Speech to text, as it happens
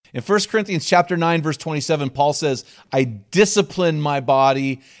In 1 Corinthians chapter 9, verse 27, Paul says, I discipline my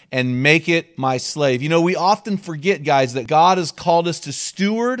body and make it my slave. You know, we often forget, guys, that God has called us to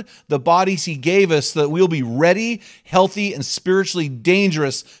steward the bodies he gave us so that we'll be ready, healthy, and spiritually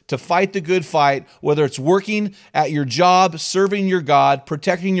dangerous to fight the good fight, whether it's working at your job, serving your God,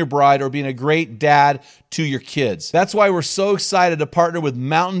 protecting your bride, or being a great dad to your kids. That's why we're so excited to partner with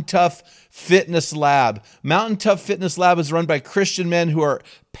Mountain Tough Fitness Lab. Mountain Tough Fitness Lab is run by Christian men who are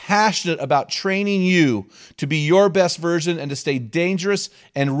passionate about training you to be your best version and to stay dangerous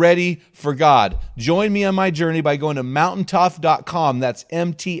and ready for God. Join me on my journey by going to mountaintough.com. That's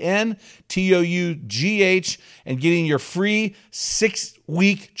MTNTOUGH, and getting your free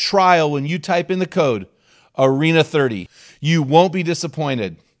 6-week trial when you type in the code ARENA30. You won't be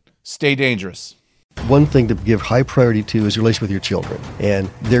disappointed. Stay dangerous. One thing to give high priority to is your relationship with your children. And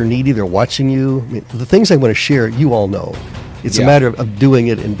they're needy, they're watching you. I mean, the things I want to share, you all know. It's a matter of doing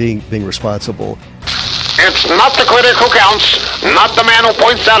it and being responsible. It's not the critic who counts, not the man who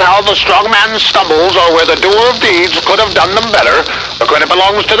points out how the strong man stumbles or where the doer of deeds could have done them better. The credit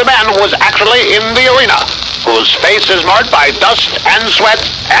belongs to the man who was actually in the arena, whose face is marked by dust and sweat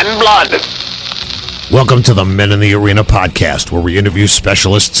and blood. Welcome to the Men in the Arena podcast, where we interview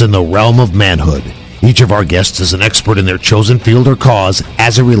specialists in the realm of manhood. Each of our guests is an expert in their chosen field or cause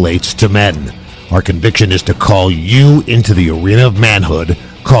as it relates to men. Our conviction is to call you into the arena of manhood,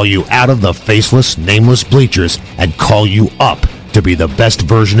 call you out of the faceless, nameless bleachers, and call you up to be the best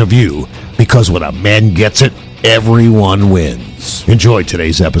version of you, because when a man gets it, everyone wins. Enjoy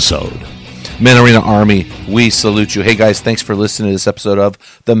today's episode. Men Arena Army, we salute you. Hey guys, thanks for listening to this episode of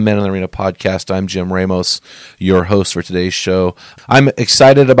the Men in the Arena podcast. I'm Jim Ramos, your host for today's show. I'm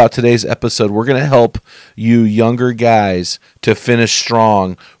excited about today's episode. We're going to help you younger guys to finish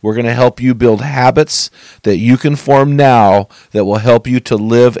strong. We're going to help you build habits that you can form now that will help you to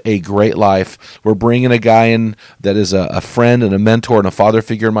live a great life. We're bringing a guy in that is a friend and a mentor and a father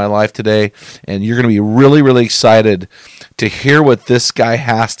figure in my life today, and you're going to be really, really excited to hear what this guy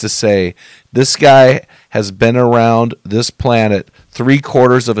has to say. This guy has been around this planet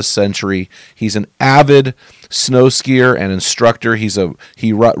 3/4 of a century. He's an avid snow skier and instructor.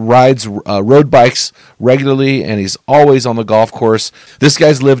 He rides road bikes regularly, and he's always on the golf course. This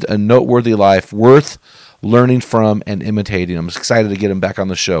guy's lived a noteworthy life worth learning from and imitating. I'm excited to get him back on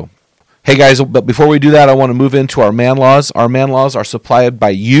the show. Hey guys, but before we do that, I want to move into our man laws. Our man laws are supplied by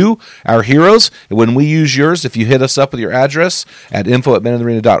you, our heroes. And when we use yours, if you hit us up with your address at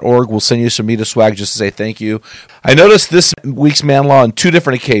info@meninthearena.org, we'll send you some Mita swag just to say thank you. I noticed this week's man law on 2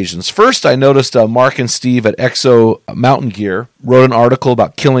 different occasions. First, I noticed Mark and Steve at Exo Mountain Gear wrote an article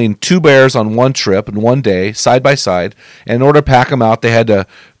about killing 2 bears on one trip in one day, side by side. And in order to pack them out, they had to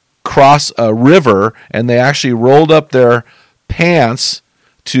cross a river, and they actually rolled up their pants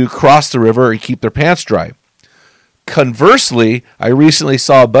to cross the river and keep their pants dry. Conversely, I recently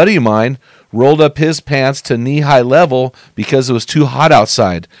saw a buddy of mine rolled up his pants to knee-high level because it was too hot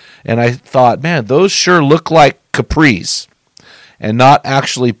outside. And I thought, man, those sure look like capris and not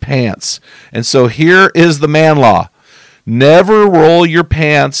actually pants. And so here is the man law. Never roll your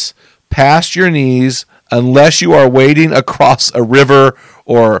pants past your knees unless you are wading across a river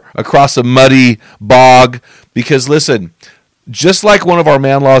or across a muddy bog. Because listen, just like one of our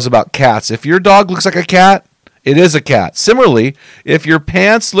man laws about cats, if your dog looks like a cat, it is a cat. Similarly, if your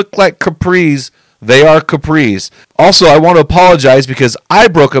pants look like capris, they are capris. Also, I want to apologize because I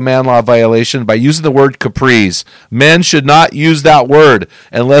broke a man law violation by using the word capris. Men should not use that word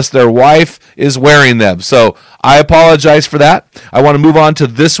unless their wife is wearing them. So I apologize for that. I want to move on to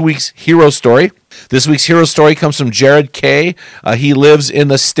this week's hero story. This week's hero story comes from Jared K. He lives in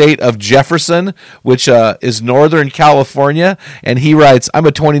the state of Jefferson, which is Northern California, and he writes, I'm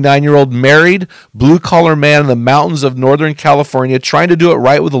a 29-year-old married, blue-collar man in the mountains of Northern California trying to do it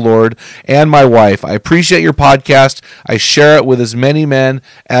right with the Lord and my wife. I appreciate your podcast. I share it with as many men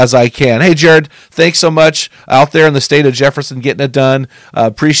as I can. Hey, Jared, thanks so much out there in the state of Jefferson getting it done.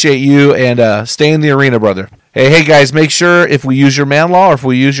 Appreciate you, and stay in the arena, brother. Hey guys, make sure if we use your man law or if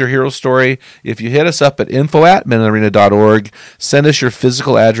we use your hero story, if you hit us up at info@meninthearena.org, send us your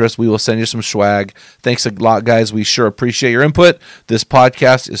physical address. We will send you some swag. Thanks a lot, guys. We sure appreciate your input. This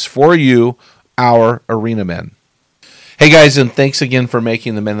podcast is for you, our arena men. Hey guys, and thanks again for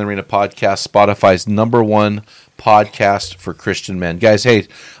making the Men in the Arena podcast Spotify's #1 podcast for Christian men. Guys, hey,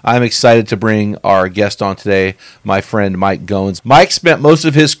 I'm excited to bring our guest on today, my friend Mike Goins. Mike spent most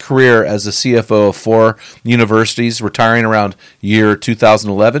of his career as the CFO of 4 universities, retiring around year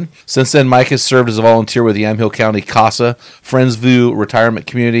 2011. Since then, Mike has served as a volunteer with the Yamhill County CASA, Friendsview Retirement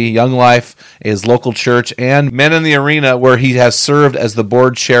Community, Young Life, his local church, and Men in the Arena, where he has served as the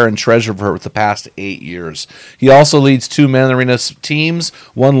board chair and treasurer for the past 8 years. He also leads 2 Men in the Arena teams,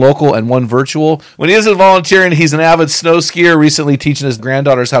 one local and one virtual. When he isn't volunteering, he's an avid snow skier, recently teaching his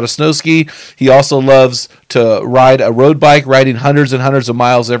granddaughters how to snow ski. He also loves to ride a road bike, riding hundreds and hundreds of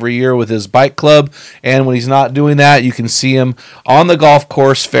miles every year with his bike club. And when he's not doing that, you can see him on the golf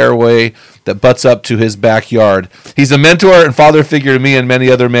course fairway that butts up to his backyard. He's a mentor and father figure to me and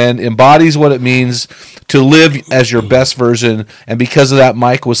many other men, embodies what it means to live as your best version, and because of that,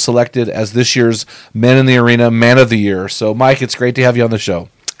 Mike was selected as this year's Men in the Arena Man of the Year. So, Mike, it's great to have you on the show.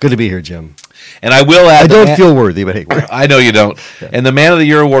 Good to be here, Jim. And I will add, I don't feel worthy, but hey. I know you don't. Yeah. And the Man of the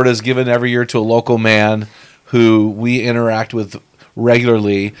Year award is given every year to a local man who we interact with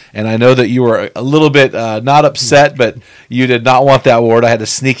regularly, and I know that you were a little bit not upset, but you did not want that award. I had to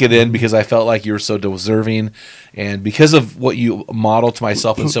sneak it in because I felt like you were so deserving, and because of what you model to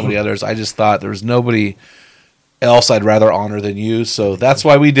myself and so many others, I just thought there was nobody else I'd rather honor than you, so that's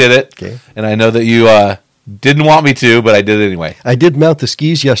why we did it. Okay. And I know that you didn't want me to, but I did it anyway. I did mount the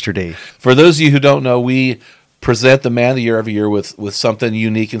skis yesterday. For those of you who don't know, we present the Man of the Year every year with something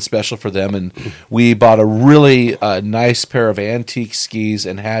unique and special for them, and we bought a really nice pair of antique skis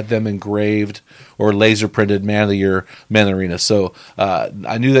and had them engraved or laser printed Man of the Year Men in the Arena. So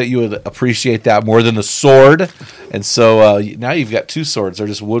I knew that you would appreciate that more than the sword, and so now you've got 2 swords. They're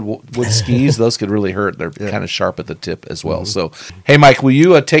just wood skis. Those could really hurt. They're kind of sharp at the tip as well. So hey, Mike, will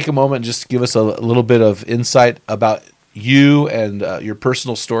you take a moment and just give us a little bit of insight about you and your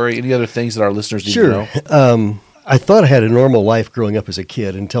personal story, any other things that our listeners need to know? I thought I had a normal life growing up as a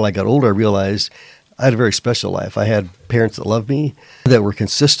kid. Until I got older, I realized I had a very special life. I had parents that loved me, that were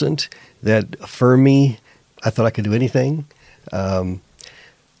consistent, that affirmed me. I thought I could do anything. They're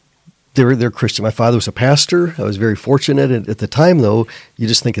Christian. My father was a pastor. I was very fortunate. And at the time, though, you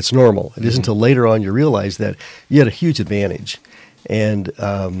just think it's normal. It isn't until later on you realize that you had a huge advantage. And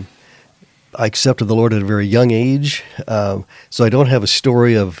I accepted the Lord at a very young age, so I don't have a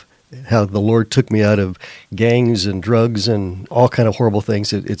story of how the Lord took me out of gangs and drugs and all kind of horrible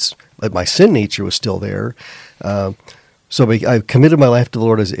things. It's my sin nature was still there. So I committed my life to the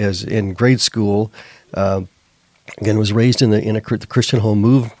Lord as in grade school. Again, was raised in the Christian home,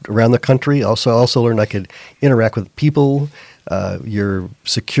 moved around the country. I also learned I could interact with people. Your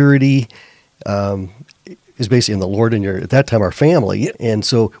security is basically in the Lord and at that time, our family. And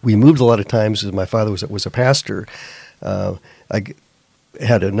so we moved a lot of times as my father was a pastor. I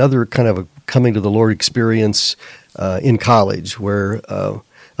had another kind of a coming to the Lord experience in college where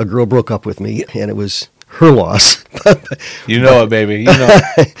a girl broke up with me, and it was her loss. You know it, baby. You know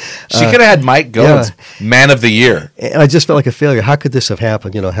it. She could have had Mike Goins, Man of the Year. And I just felt like a failure. How could this have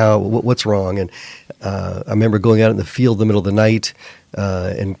happened? You know, what's wrong? And I remember going out in the field in the middle of the night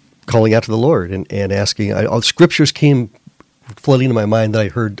and calling out to the Lord and asking. All scriptures came flooding into my mind that I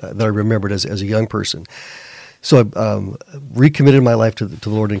heard, that I remembered as a young person. So I recommitted my life to the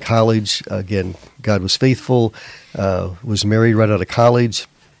Lord in college. Again, God was faithful. Was married right out of college.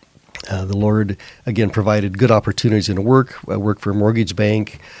 The Lord, again, provided good opportunities in work. I worked for a mortgage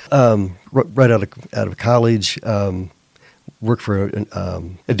bank right out of college. Worked for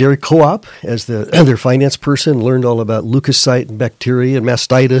a dairy co-op as their finance person, learned all about leukocyte and bacteria and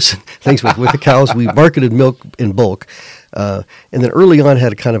mastitis and things with the cows. We marketed milk in bulk. And then early on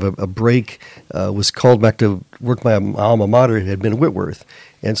had a kind of a break, was called back to work my alma mater. It had been Whitworth.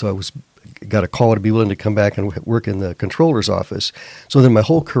 And so I got a call to be willing to come back and work in the controller's office. So then my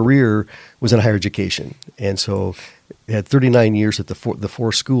whole career was in higher education. And so I had 39 years at the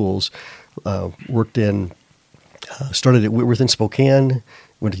 4 schools, worked in, started at Whitworth in Spokane,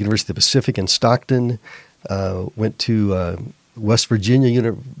 went to University of the Pacific in Stockton, went to West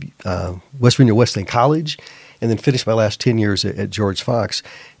Virginia Wesleyan College, and then finished my last 10 years at George Fox.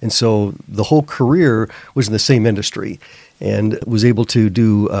 And so the whole career was in the same industry, and was able to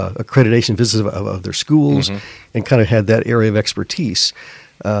do accreditation visits of their schools, and kind of had that area of expertise.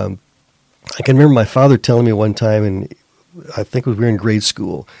 I can remember my father telling me one time, and I think we were in grade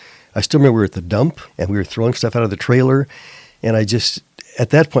school, I still remember we were at the dump, and we were throwing stuff out of the trailer, and I just,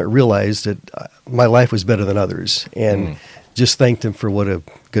 at that point, realized that my life was better than others, and just thanked him for what a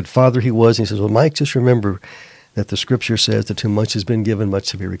good father he was. And he says, well, Mike, just remember that the Scripture says that too much has been given, much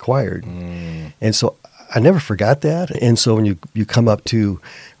to be required. And so I never forgot that. And so when you come up to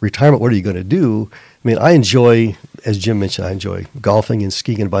retirement, what are you going to do? I mean, I enjoy, as Jim mentioned, I enjoy golfing and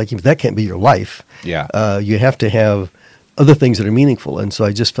skiing and biking, but that can't be your life. Yeah. You have to have other things that are meaningful. And so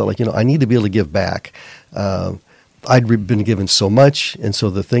I just felt like, I need to be able to give back. I'd been given so much, and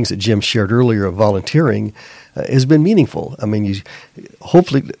so the things that Jim shared earlier of volunteering has been meaningful. I mean,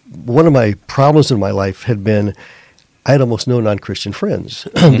 hopefully, one of my problems in my life had been I had almost no non-Christian friends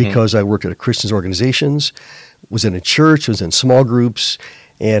because I worked at Christian organizations, was in a church, was in small groups,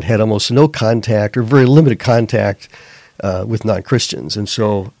 and had almost no contact or very limited contact with non-Christians. And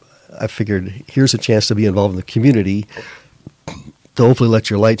so I figured, here's a chance to be involved in the community, to hopefully let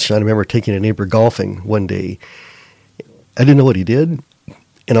your light shine. I remember taking a neighbor golfing one day. I didn't know what he did.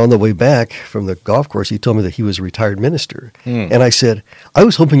 And on the way back from the golf course, he told me that he was a retired minister. And I said, I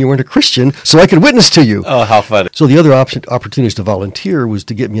was hoping you weren't a Christian so I could witness to you. Oh, how funny. So the other opportunities to volunteer was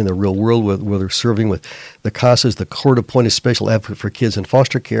to get me in the real world, whether serving with the CASAs, the court-appointed special advocate for kids in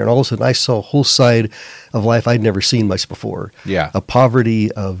foster care. And all of a sudden, I saw a whole side of life I'd never seen much before. Yeah. Of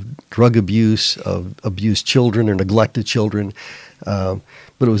poverty, of drug abuse, of abused children or neglected children.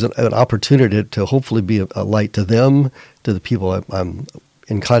 But it was an opportunity to hopefully be a light to them, to the people I'm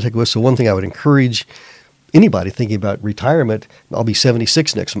in contact with. So one thing I would encourage anybody thinking about retirement, I'll be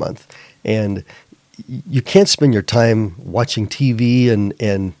 76 next month, and you can't spend your time watching TV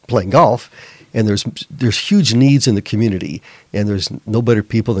and playing golf. And there's huge needs in the community, and there's no better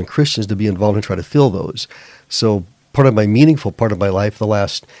people than Christians to be involved and try to fill those. So part of my meaningful part of my life the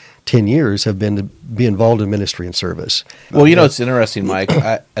last 10 years have been to be involved in ministry and service. Well, it's interesting, Mike,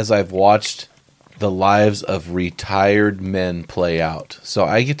 as I've watched the lives of retired men play out. So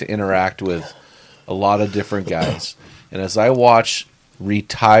I get to interact with a lot of different guys. And as I watch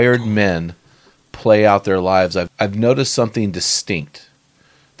retired men play out their lives, I've noticed something distinct.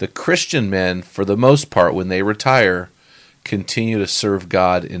 The Christian men, for the most part, when they retire, continue to serve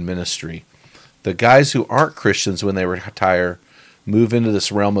God in ministry. The guys who aren't Christians, when they retire, move into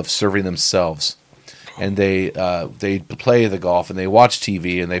this realm of serving themselves. And they play the golf, and they watch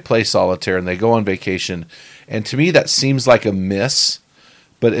TV, and they play solitaire, and they go on vacation. And to me, that seems like a miss,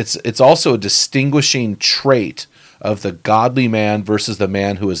 but it's also a distinguishing trait of the godly man versus the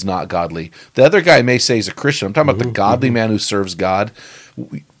man who is not godly. The other guy may say he's a Christian. I'm talking about the godly man who serves God.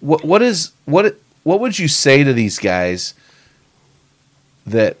 What would you say to these guys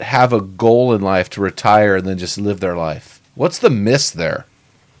that have a goal in life to retire and then just live their life? What's the miss there?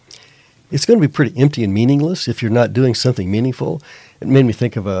 It's going to be pretty empty and meaningless if you're not doing something meaningful. It made me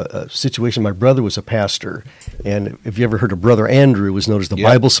think of a situation. My brother was a pastor, and if you ever heard of Brother Andrew, was known as the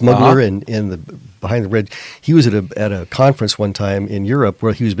Bible smuggler, and the behind the red. He was at a conference one time in Europe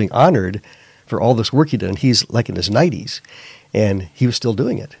where he was being honored for all this work he did. And he's like in his 90s, and he was still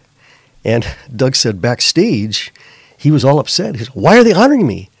doing it. And Doug said backstage, he was all upset. He said, "Why are they honoring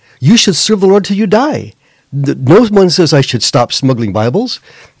me? You should serve the Lord till you die. No one says I should stop smuggling Bibles.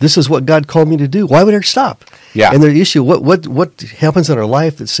 This is what God called me to do. Why would I stop?" Yeah. And the issue, what happens in our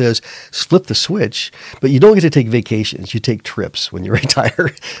life that says flip the switch, but you don't get to take vacations. You take trips when you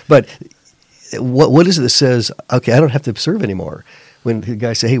retire. But what is it that says, okay, I don't have to serve anymore? When the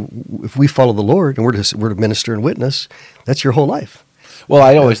guys say, hey, if we follow the Lord and we're to minister and witness, that's your whole life. Well,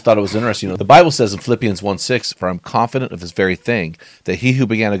 I always thought it was interesting. The Bible says in Philippians 1:6, "For I'm confident of this very thing, that he who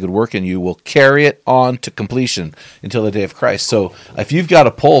began a good work in you will carry it on to completion until the day of Christ." So if you've got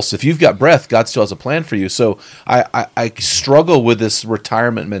a pulse, if you've got breath, God still has a plan for you. So I struggle with this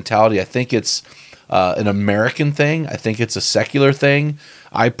retirement mentality. I think it's an American thing. I think it's a secular thing.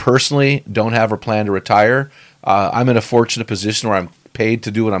 I personally don't have a plan to retire. I'm in a fortunate position where I'm paid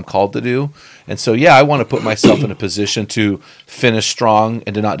to do what I'm called to do. And so, yeah, I want to put myself in a position to finish strong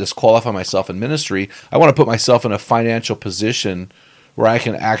and to not disqualify myself in ministry. I want to put myself in a financial position where I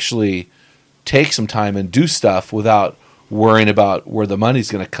can actually take some time and do stuff without worrying about where the money's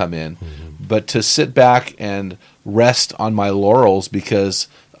going to come in. But to sit back and rest on my laurels because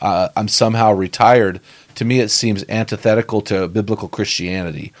I'm somehow retired, to me it seems antithetical to biblical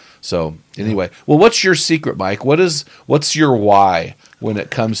Christianity. So anyway, well, what's your secret, Mike? What's your why when it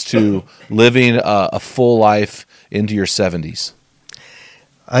comes to living a full life into your 70s?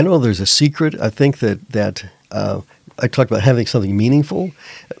 I know there's a secret. I think that I talked about having something meaningful.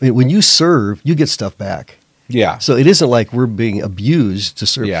 I mean, when you serve, you get stuff back. Yeah. So it isn't like we're being abused to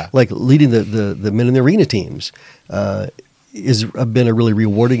serve. Yeah. Like leading the men in the arena teams has been a really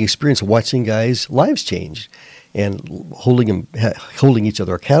rewarding experience, watching guys' lives change and holding each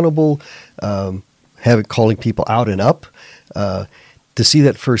other accountable, calling people out and up. To see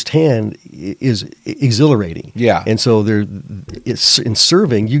that firsthand is exhilarating. Yeah. And so it's in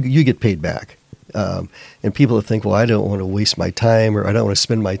serving, you get paid back. And people that think, well, I don't want to waste my time, or I don't want to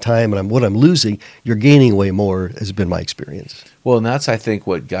spend my time, and what I'm losing, you're gaining way more, has been my experience. Well, and that's, I think,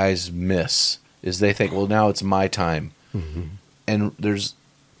 what guys miss, is they think, well, now it's my time. Mm-hmm. And there's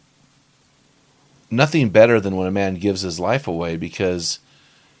nothing better than when a man gives his life away, because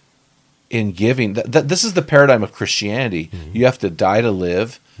in giving, this is the paradigm of Christianity. Mm-hmm. You have to die to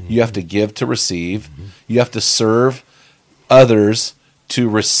live. Mm-hmm. You have to give to receive. Mm-hmm. You have to serve others to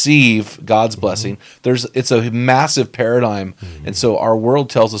receive God's blessing. It's a massive paradigm. And so our world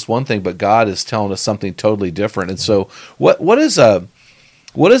tells us one thing, but God is telling us something totally different. And so what is an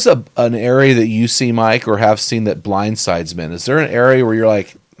area that you see, Mike, or have seen that blindsides men? Is there an area where you're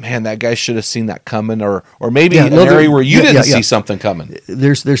like, man, that guy should have seen that coming, or maybe area where you didn't see something coming?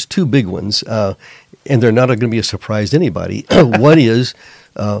 There's two big ones, and they're not going to be a surprise to anybody. One is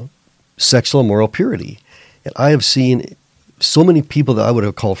sexual and moral purity. And I have seen so many people that I would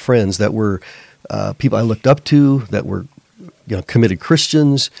have called friends that were people I looked up to, that were committed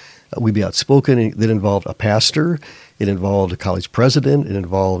Christians. We'd be outspoken. That involved a pastor. It involved a college president. It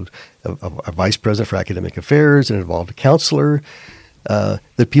involved a vice president for academic affairs. It involved a counselor.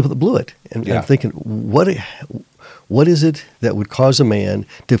 The people that blew it. And I'm thinking, what is it that would cause a man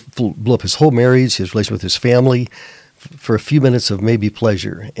to blow up his whole marriage, his relationship with his family, for a few minutes of maybe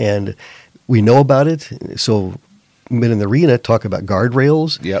pleasure? And we know about it. So men in the arena talk about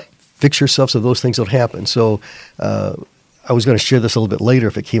guardrails. Yep. Fix yourself so those things don't happen. So I was going to share this a little bit later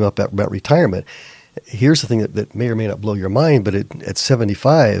if it came up about retirement. Here's the thing that may or may not blow your mind, but at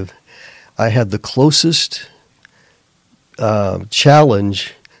 75, I had the closest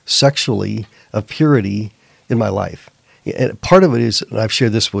challenge sexually of purity in my life. And part of it is, and I've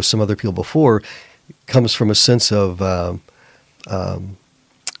shared this with some other people before, comes from a sense of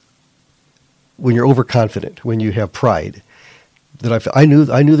when you're overconfident, when you have pride, that I knew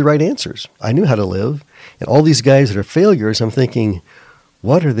the right answers. I knew how to live. And all these guys that are failures, I'm thinking,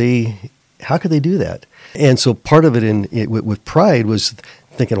 what are they? How could they do that? And so part of it with pride was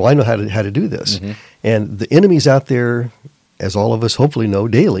thinking, well, I know how to do this. Mm-hmm. And the enemy's out there, as all of us hopefully know,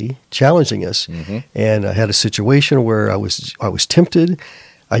 daily, challenging us. Mm-hmm. And I had a situation where I was tempted.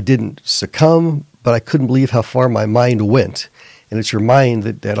 I didn't succumb, but I couldn't believe how far my mind went. And it's your mind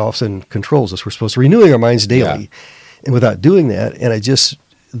that often controls us. We're supposed to be renewing our minds daily. Yeah. And without doing that,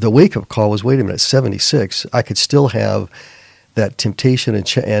 the wake-up call was, wait a minute, 76, I could still have that temptation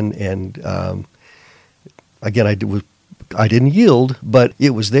and again, I didn't yield, but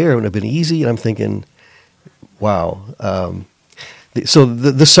it was there. It would have been easy. And I'm thinking, wow. So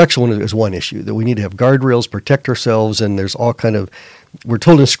the sexual one is one issue, that we need to have guardrails, protect ourselves, and there's all kind of, we're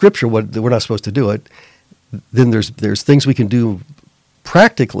told in Scripture that we're not supposed to do it. Then there's things we can do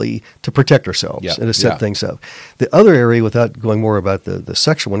practically to protect ourselves and to set things up. The other area, without going more about the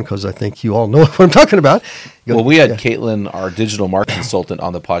sexual one, because I think you all know what I'm talking about. We had Caitlin, our digital marketing consultant,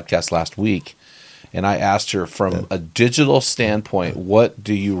 on the podcast last week, and I asked her, from a digital standpoint, what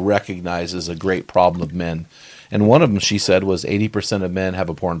do you recognize as a great problem of men? And one of them, she said, was 80% of men have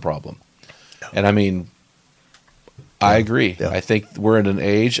a porn problem. And I mean, I agree. Yeah. I think we're in an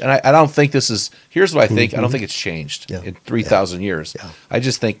age, and I don't think this is, here's what I think. Mm-hmm. I don't think it's changed in 3,000 years. Yeah. I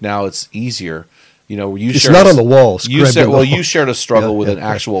just think now it's easier. It's not on the walls. You shared a struggle with an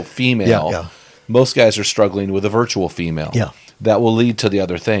actual female. Yeah. Most guys are struggling with a virtual female. Yeah. That will lead to the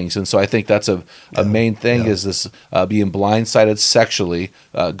other things. And so I think that's a main thing is this being blindsided sexually.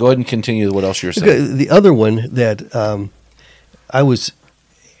 Go ahead and continue what else you're saying. The other one that I was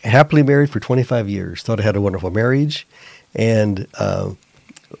happily married for 25 years, thought I had a wonderful marriage. And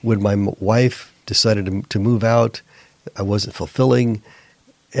when my wife decided to move out, I wasn't fulfilling.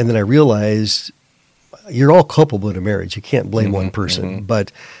 And then I realized you're all culpable in a marriage. You can't blame one person. Mm-hmm.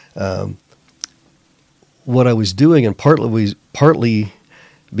 But what I was doing, and partly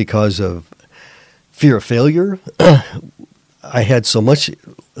because of fear of failure, I had so much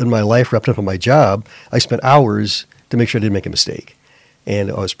in my life wrapped up in my job, I spent hours to make sure I didn't make a mistake.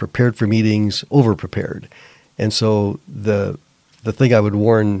 And I was prepared for meetings, over-prepared. And so the thing I would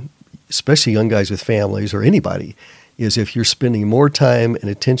warn, especially young guys with families or anybody, is if you're spending more time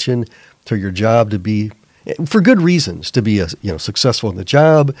and attention to your job to be, for good reasons, to be successful in the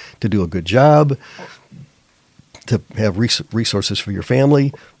job, to do a good job, to have resources for your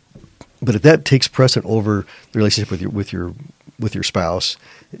family, but if that takes precedent over the relationship with your spouse,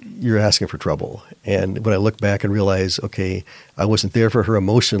 you're asking for trouble. And when I look back and realize, okay, I wasn't there for her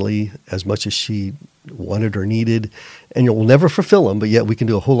emotionally as much as she wanted or needed, and we'll never fulfill them, but yet we can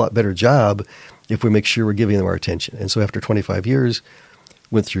do a whole lot better job if we make sure we're giving them our attention. And so after 25 years,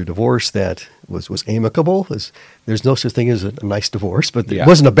 went through a divorce that was amicable. There's no such thing as a nice divorce, but Yeah. it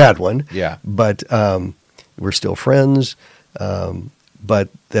wasn't a bad one. Yeah. But we're still friends. But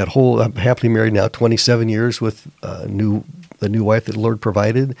that whole, I'm happily married now 27 years with the new wife that the Lord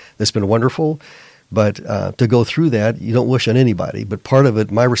provided. That's been wonderful. But to go through that, you don't wish on anybody. But part of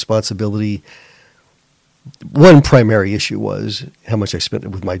it, my responsibility, one primary issue was how much I spent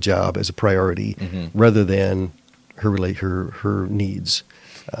with my job as a priority rather than her needs.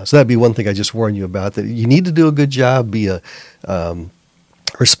 So that'd be one thing I just warn you about, that you need to do a good job, be a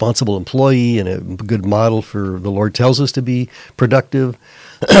responsible employee and a good model for the Lord tells us to be productive,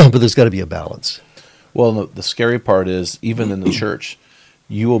 but there's got to be a balance. Well, the scary part is, even in the church,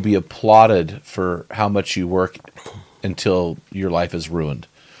 you will be applauded for how much you work until your life is ruined.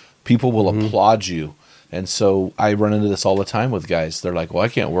 People will applaud you. And so I run into this all the time with guys. They're like, well, I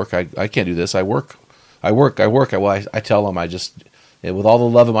can't work. I can't do this. I work. Well, I tell them, with all the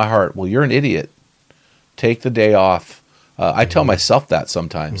love in my heart, well, you're an idiot. Take the day off. I tell myself that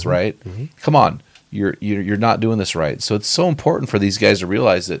sometimes, right? Come on, you're not doing this right. So it's so important for these guys to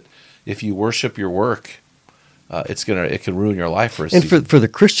realize that if you worship your work, it can ruin your life for a season. And for the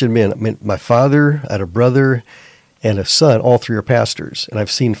Christian men, I mean, my father, I had a brother and a son, all three are pastors, and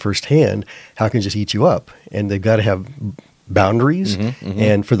I've seen firsthand how it can just eat you up, and they've got to have boundaries,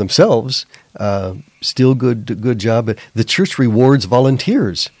 and for themselves, still good job. But the church rewards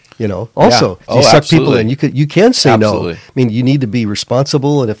volunteers. Also, Yeah. you suck Absolutely. people in. You can say Absolutely. no. I mean, you need to be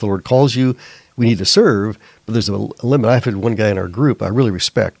responsible, and if the Lord calls you, we need to serve. But there's a limit. I've had one guy in our group I really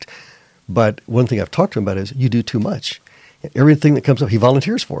respect, but one thing I've talked to him about is you do too much. Everything that comes up, he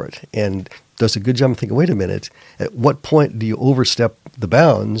volunteers for it and does a good job. I'm thinking, wait a minute, at what point do you overstep the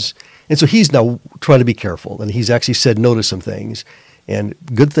bounds? And so he's now trying to be careful, and he's actually said no to some things. And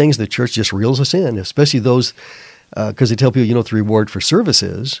good things, the church just reels us in, especially those, because they tell people, what the reward for service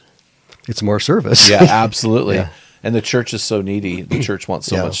is. It's more service. Yeah, absolutely. Yeah. And the church is so needy. The church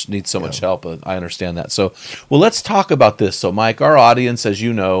needs so much help. I understand that. So, well, let's talk about this. So, Mike, our audience, as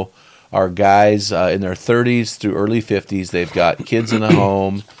you know, are guys in their 30s through early 50s. They've got kids in the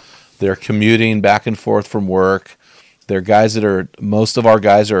home. They're commuting back and forth from work. They're guys most of our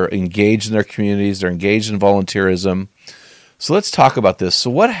guys are engaged in their communities. They're engaged in volunteerism. So let's talk about this. So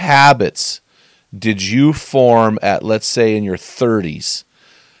what habits did you form at, let's say, in your 30s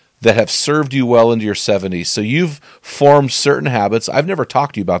that have served you well into your 70s? So you've formed certain habits. I've never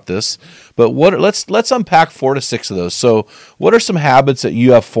talked to you about this, but let's unpack 4 to 6 of those. So what are some habits that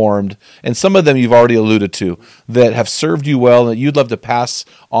you have formed, and some of them you've already alluded to, that have served you well and that you'd love to pass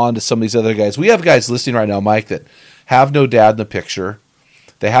on to some of these other guys? We have guys listening right now, Mike, that have no dad in the picture.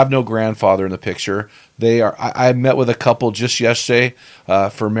 They have no grandfather in the picture. I met with a couple just yesterday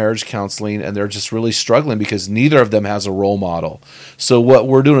for marriage counseling, and they're just really struggling because neither of them has a role model. So what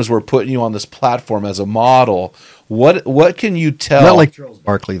we're doing is we're putting you on this platform as a model. What can you tell? Not like Charles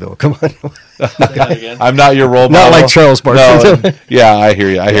Barkley, though. Come on. I'm not your role model. Not like Charles Barkley. No, yeah, I hear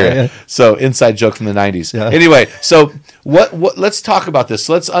you. Yeah. So inside joke from the 90s. Yeah. Anyway, so what? Let's talk about this.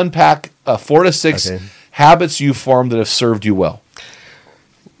 Let's unpack 4 to 6 habits you formed that have served you well.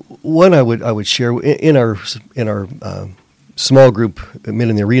 One I would share in our small group, Men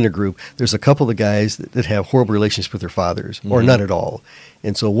in the Arena group. There's a couple of guys that have horrible relationships with their fathers, or none at all.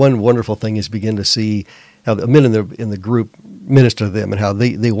 And so one wonderful thing is begin to see how the men in the group minister to them, and how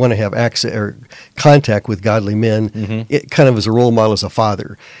they want to have access or contact with godly men, it kind of as a role model as a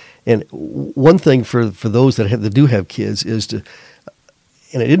father. And one thing for those that do have kids is to.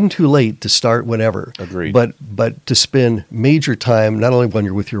 And it isn't too late to start whenever. Agreed. But to spend major time, not only when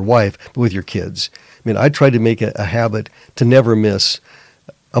you're with your wife, but with your kids. I mean, I tried to make a habit to never miss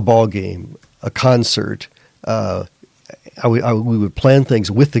a ball game, a concert. We would plan things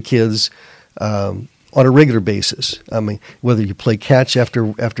with the kids on a regular basis. I mean, whether you play catch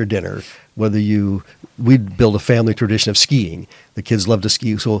after dinner, we'd build a family tradition of skiing. The kids love to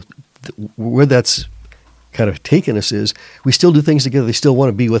ski. So where that's kind of taken us is we still do things together. They still want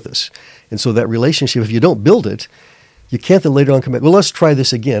to be with us. And so that relationship, if you don't build it, you can't then later on come back, well, let's try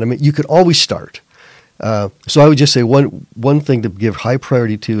this again. I mean, you could always start. So I would just say one thing to give high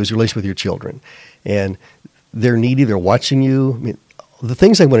priority to is your relationship with your children. And they're needy. They're watching you. I mean, the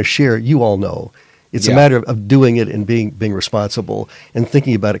things I want to share, you all know. It's a matter of doing it and being responsible and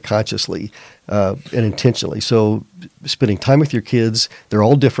thinking about it consciously and intentionally. So spending time with your kids, they're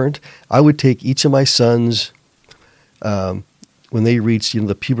all different. I would take each of my sons when they reached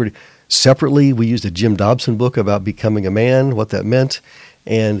the puberty separately. We used a Jim Dobson book about becoming a man, what that meant,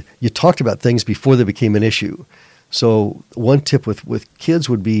 and you talked about things before they became an issue. So one tip with kids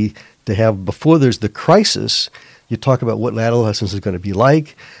would be to have, before there's the crisis, You talk about what adolescence is going to be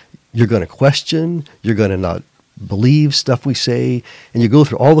like. You're going to question. You're going to not believe stuff we say. And you go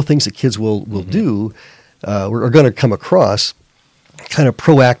through all the things that kids will do or are going to come across kind of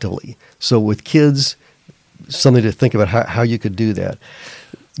proactively. So with kids, something to think about how you could do that.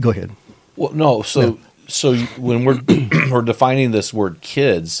 Go ahead. Well, no. So when we're defining this word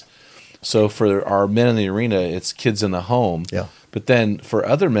kids, so for our men in the arena, it's kids in the home. Yeah. But then for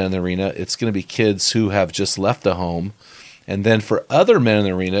other men in the arena, it's going to be kids who have just left the home. And then for other men in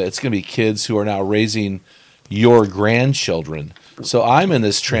the arena, it's going to be kids who are now raising your grandchildren. So I'm in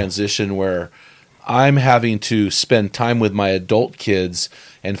this transition where I'm having to spend time with my adult kids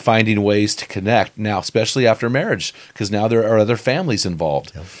and finding ways to connect now, especially after marriage, because now there are other families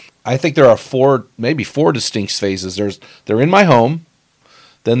involved. Yeah. I think there are maybe four distinct phases. They're in my home,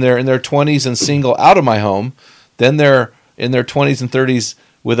 then they're in their 20s and single out of my home, then they're in their 20s and 30s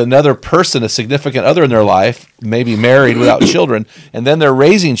with another person, a significant other in their life, maybe married without children, and then they're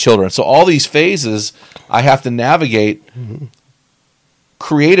raising children. So all these phases, I have to navigate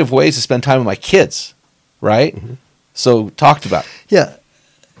creative ways to spend time with my kids, right? Mm-hmm. So talked about. Yeah.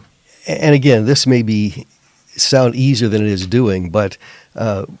 And again, this may sound easier than it is doing, but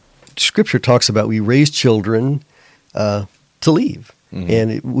Scripture talks about we raise children to leave. Mm-hmm.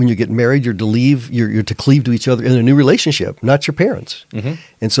 And when you get married, you're to leave, you're to cleave to each other in a new relationship, not your parents. Mm-hmm.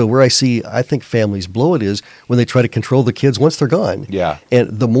 And so where I think families blow it is when they try to control the kids once they're gone. Yeah.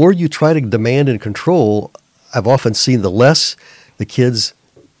 And the more you try to demand and control, I've often seen the less the kids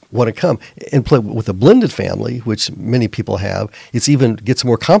want to come. And play with a blended family, which many people have, it's even gets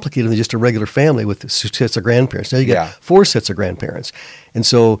more complicated than just a regular family with sets of grandparents. Now you get 4 sets of grandparents. And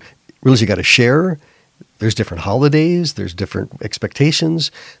so really you got to share. There's different holidays. There's different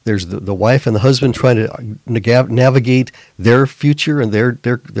expectations. There's the wife and the husband trying to navigate their future and their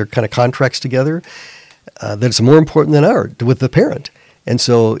kind of contracts together. That's more important than ours with the parent. And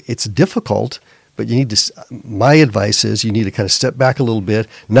so it's difficult, but you need to. My advice is you need to kind of step back a little bit,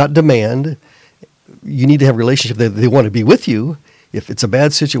 not demand. You need to have a relationship that they want to be with you. If it's a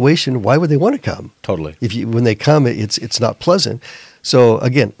bad situation, why would they want to come? Totally. When they come, it's not pleasant. So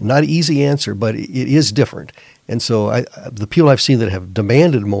again, not an easy answer, but it is different. And so the people I've seen that have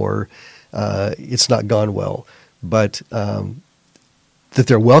demanded more, it's not gone well. But that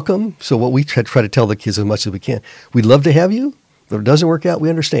they're welcome. So what we try to tell the kids as much as we can, we'd love to have you. If it doesn't work out, we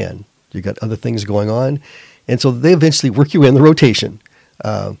understand. You've got other things going on. And so they eventually work you in the rotation.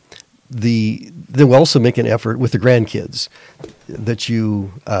 Then we'll also make an effort with the grandkids that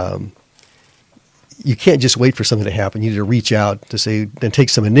you can't just wait for something to happen. You need to reach out to say and take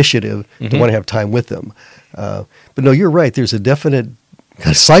some initiative to want to have time with them. But no, you're right. There's a definite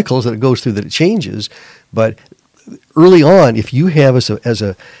kind of cycles that it goes through that it changes. But early on, if you have as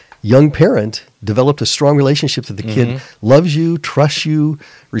a young parent developed a strong relationship that the kid loves you, trusts you,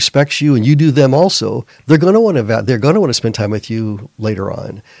 respects you, and you do them also, they're going to want to spend time with you later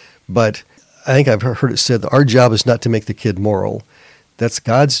on. But I think I've heard it said that our job is not to make the kid moral. That's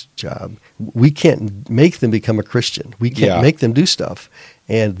God's job. We can't make them become a Christian. We can't make them do stuff.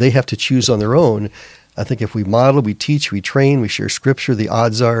 And they have to choose on their own. I think if we model, we teach, we train, we share Scripture, the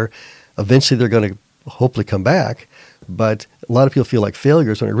odds are eventually they're going to hopefully come back. But a lot of people feel like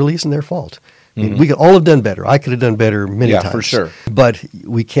failures when it really isn't their fault. I mean, we could all have done better. I could have done better many times. Yeah, for sure. But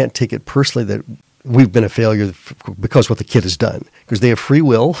we can't take it personally that we've been a failure because what the kid has done. Because they have free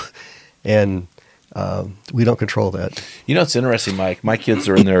will, and we don't control that. You know, it's interesting, Mike. My kids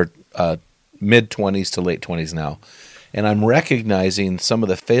are in their mid-20s to late 20s now. And I'm recognizing some of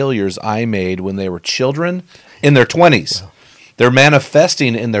the failures I made when they were children in their 20s. Wow. They're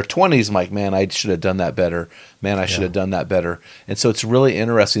manifesting in their 20s, Mike, man, I should have done that better. Man, I should have done that better. And so it's really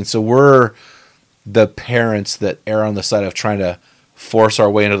interesting. So we're the parents that err on the side of trying to force our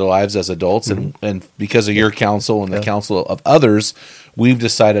way into their lives as adults. And because of your counsel and the counsel of others, we've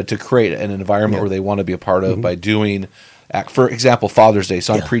decided to create an environment where they want to be a part of by doing, for example, Father's Day.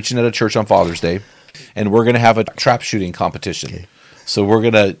 So I'm preaching at a church on Father's Day, and we're going to have a trap shooting competition. Okay. So we're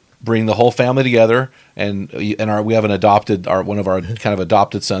going to bring the whole family together, and we have one of our kind of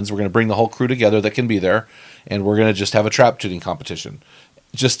adopted sons. We're going to bring the whole crew together that can be there, and we're going to just have a trap shooting competition.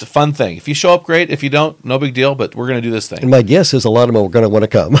 Just a fun thing. If you show up, great. If you don't, no big deal, but we're going to do this thing. And my guess is a lot of them are going to want to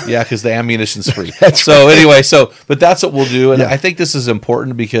come. Yeah, because the ammunition's free. Anyway, but that's what we'll do. And I think this is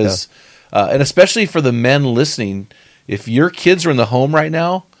important because, and especially for the men listening, if your kids are in the home right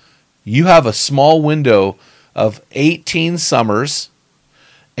now, you have a small window of 18 summers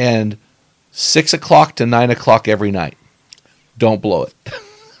and 6 o'clock to 9 o'clock every night. Don't blow it.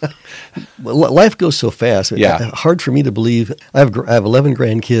 Life goes so fast. Yeah. Hard for me to believe. I have 11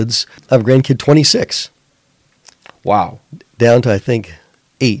 grandkids. I have grandkid 26. Wow. down to I think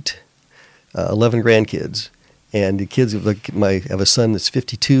 8, 11 grandkids, and the kids. I have a son that's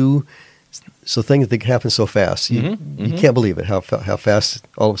 52. So things that happen so fast, you can't believe it. How fast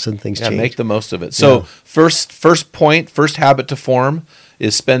all of a sudden things change. Make the most of it. So Yeah. first habit to form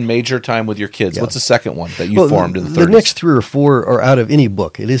is spend major time with your kids. Yeah. What's the second one that you formed in the 30s? The next 3 or 4 are out of any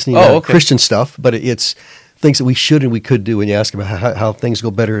book. It isn't even Christian stuff, but it's things that we should and we could do when you ask about how things go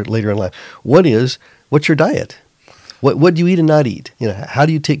better later in life. One is, what's your diet? What do you eat and not eat? How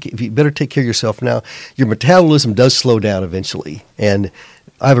do you you better take care of yourself now. Your metabolism does slow down eventually. And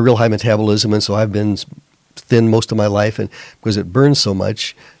I have a real high metabolism, and so I've been thin most of my life, and because it burns so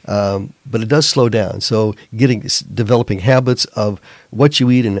much, but it does slow down. So developing habits of what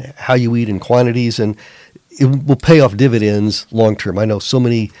you eat and how you eat and quantities, and it will pay off dividends long term. I know so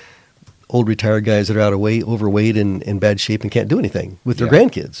many old retired guys that are overweight and in bad shape and can't do anything with their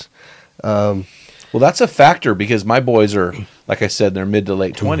grandkids. Well, that's a factor because my boys are, like I said, in their mid to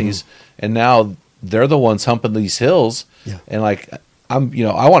late 20s, and now they're the ones humping these hills, and I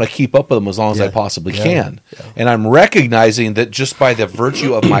want to keep up with them as long as I possibly can. Yeah. And I'm recognizing that just by the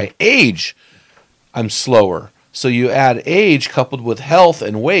virtue of my age, I'm slower. So you add age coupled with health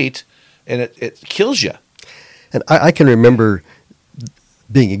and weight, and it kills you. And I can remember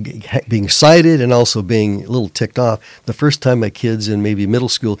being excited and also being a little ticked off the first time my kids in maybe middle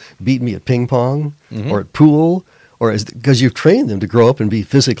school beat me at ping pong or at pool, because you've trained them to grow up and be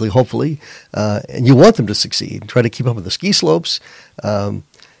physically, hopefully, and you want them to succeed. Try to keep up with the ski slopes. Another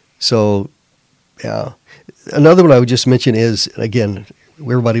one I would just mention is, again,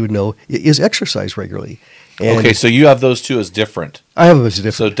 everybody would know, is exercise regularly. And okay, so you have those two as different. I have them as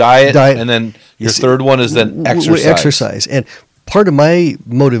different. So diet, and then your third one is then exercise. Exercise. And part of my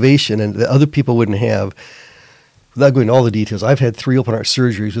motivation, and that other people wouldn't have, without going into all the details, I've had 3 open heart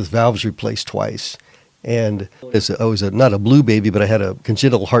surgeries with valves replaced twice. And I was not a blue baby, but I had a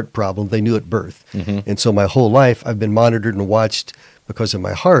congenital heart problem. They knew at birth. And so my whole life I've been monitored and watched because of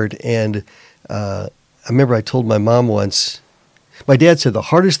my heart. And I remember I told my mom once, my dad said the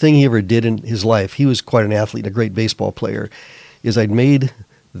hardest thing he ever did in his life, he was quite an athlete and a great baseball player, is I'd made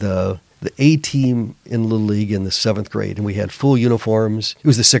the A team in Little League in the 7th grade, and we had full uniforms. It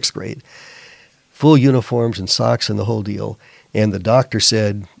was the 6th grade. Full uniforms and socks and the whole deal. And the doctor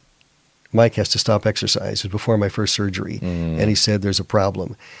said, Mike has to stop exercise. It was before my first surgery. And he said, there's a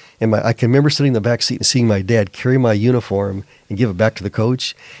problem. And I can remember sitting in the back seat and seeing my dad carry my uniform and give it back to the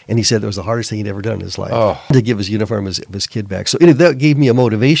coach. And he said that was the hardest thing he'd ever done in his life, to give his uniform of his kid back. So that gave me a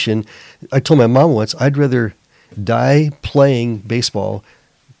motivation. I told my mom once, I'd rather die playing baseball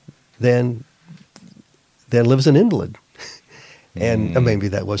than live as an invalid. And maybe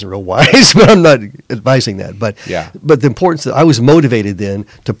that wasn't real wise, but I'm not advising that. But the importance that I was motivated then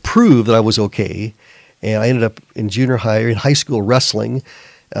to prove that I was okay. And I ended up in junior high, in high school wrestling.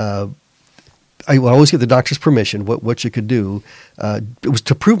 I would always get the doctor's permission, what you could do. It was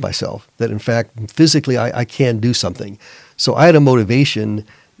to prove myself that, in fact, physically I can do something. So I had a motivation,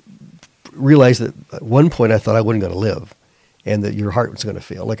 realized that at one point I thought I wasn't going to live and that your heart was going to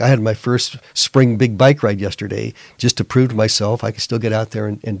fail. Like I had my first spring big bike ride yesterday just to prove to myself I could still get out there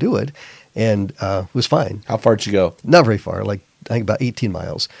and do it. And it was fine. How far did you go? Not very far, like I think about 18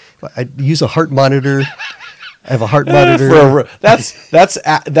 miles. I use a heart monitor. I have a heart monitor. That's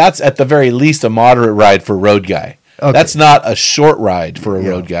at the very least a moderate ride for a road guy. Okay. That's not a short ride for a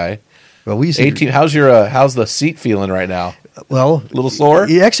road guy. Well, we 18. How's the seat feeling right now? Well, a little sore.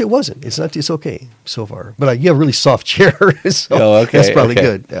 Actually, it wasn't. It's not. It's okay so far. But you have a really soft chair, so okay, that's probably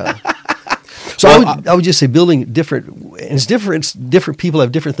good. Yeah. So I would just say building different. And it's different. It's different people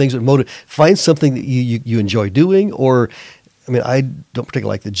have different things that motivate. Find something that you enjoy doing, or. I mean, I don't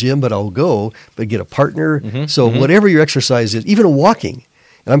particularly like the gym, but I'll go. But get a partner. Whatever your exercise is, even walking.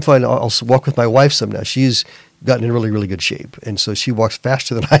 And I'm fine. I'll walk with my wife some now. She's gotten in really, really good shape, and so she walks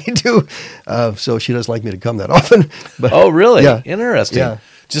faster than I do. So she doesn't like me to come that often. But, oh, really? Yeah. Interesting. Yeah.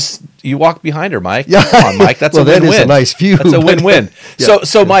 Just you walk behind her, Mike. Yeah. Come on, Mike. That's well, a win-win. That is a nice view. That's a win-win. Yeah.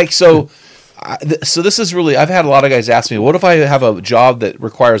 So Mike. So this is really. I've had a lot of guys ask me, "What if I have a job that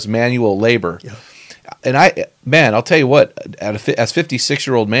requires manual labor?" Yeah. And I'll tell you what. As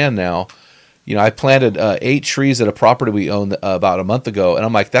 56-year-old man now, I planted 8 trees at a property we owned about a month ago, and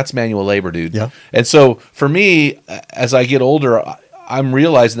I'm like, that's manual labor, dude. Yeah. And so for me, as I get older, I'm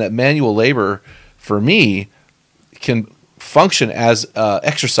realizing that manual labor for me can function as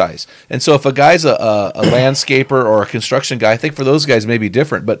exercise. And so if a guy's a landscaper or a construction guy, I think for those guys it may be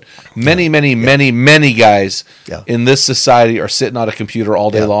different, but many guys in this society are sitting on a computer all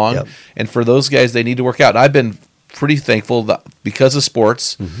day long. And for those guys, they need to work out. And I've been pretty thankful that because of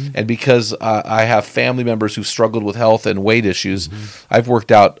sports and because I have family members who've struggled with health and weight issues, I've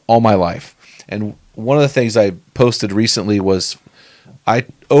worked out all my life. And one of the things I posted recently was I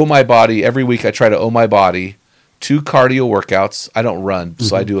owe my body, every week I try to owe my body 2 cardio workouts. I don't run,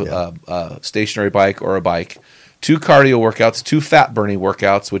 so I do a stationary bike or a bike. 2 cardio workouts, 2 fat burning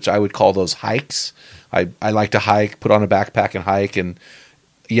workouts, which I would call those hikes. I like to hike, put on a backpack and hike. And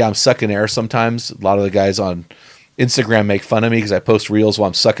yeah, I'm sucking air sometimes. A lot of the guys on Instagram make fun of me because I post reels while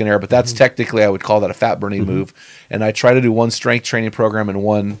I'm sucking air, but that's technically, I would call that a fat burning move. And I try to do 1 strength training program and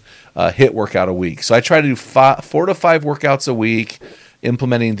 1 HIIT workout a week. So I try to do 4 to 5 workouts a week,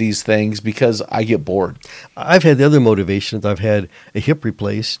 implementing these things because I get bored. I've had the other motivations. I've had a hip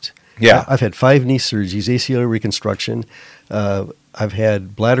replaced. Yeah. I've had 5 knee surgeries, ACL reconstruction. I've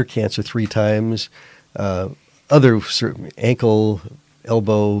had bladder cancer 3 times, other ankle,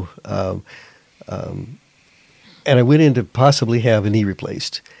 elbow, and I went in to possibly have a knee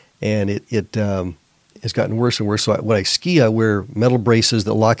replaced, and it has gotten worse and worse. So when I ski, I wear metal braces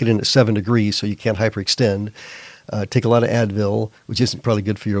that lock it in at 7 degrees so you can't hyperextend. Take a lot of Advil, which isn't probably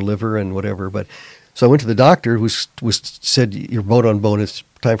good for your liver and whatever. But so I went to the doctor who said, you're bone on bone, it's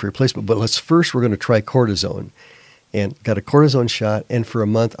time for replacement. But we're going to try cortisone. And got a cortisone shot, and for a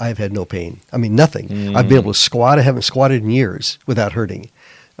month I've had no pain. I mean, nothing. I've been able to squat. I haven't squatted in years without hurting.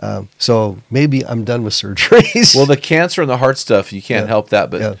 So maybe I'm done with surgeries. Well, the cancer and the heart stuff, you can't help that,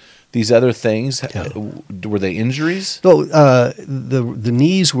 but these other things, were they injuries? No, the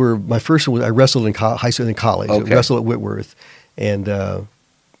knees were, my first one was, I wrestled in high school and college. Okay. I wrestled at Whitworth and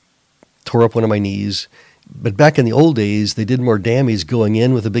tore up one of my knees. But back in the old days, they did more damage going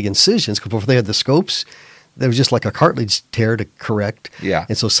in with the big incisions because before they had the scopes, there was just like a cartilage tear to correct. Yeah.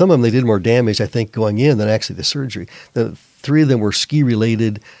 And so some of them, they did more damage, I think, going in than actually the surgery. The 3 of them were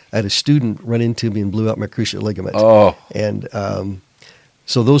ski-related. I had a student run into me and blew out my cruciate ligament. Oh. And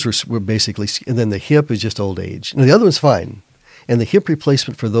so those were basically, and then the hip is just old age. And the other one's fine. And the hip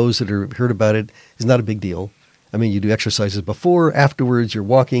replacement, for those that are heard about it, is not a big deal. I mean, you do exercises before, afterwards, you're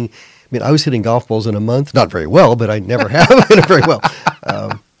walking. I mean, I was hitting golf balls in a month. Not very well, but I never have hit it very well.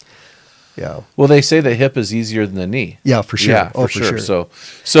 Yeah. Well, they say the hip is easier than the knee. Yeah, for sure. Yeah, for sure. sure.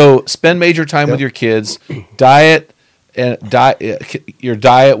 So spend major time with your kids. Diet, your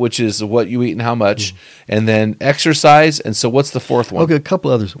diet, which is what you eat and how much, and then exercise. And so, what's the 4th one? Okay, a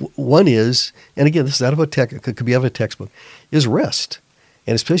couple others. One is, and again, this is out of it could be out of a textbook, is rest,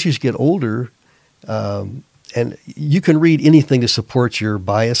 and especially as you get older, and you can read anything to support your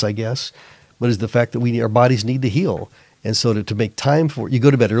bias, I guess, but is the fact that our bodies need to heal. And so to make time for it, you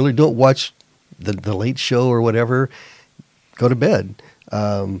go to bed early. Don't watch the late show or whatever. Go to bed.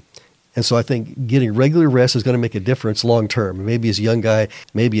 And so I think getting regular rest is going to make a difference long term. Maybe as a young guy,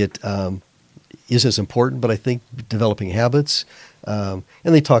 maybe it isn't as important, but I think developing habits. And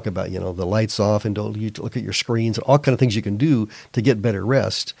they talk about, the lights off and don't you look at your screens and all kind of things you can do to get better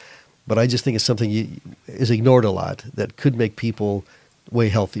rest. But I just think it's something is ignored a lot that could make people way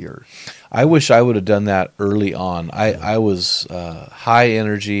healthier. I wish I would have done that early on. I was high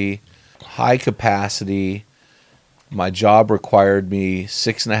energy, high capacity. My job required me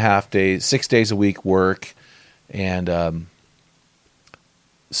 6 days a week work. And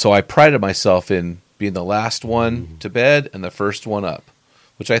so I prided myself in being the last one to bed and the first one up,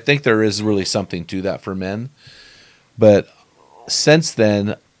 which I think there is really something to that for men. But since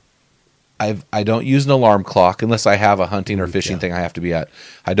then, I don't use an alarm clock unless I have a hunting or fishing thing I have to be at.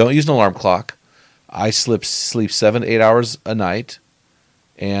 I don't use an alarm clock. I sleep 7 to 8 hours a night,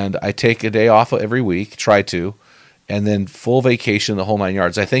 and I take a day off every week, try to, and then full vacation, the whole 9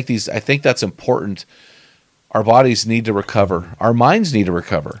 yards. I think that's important. Our bodies need to recover. Our minds need to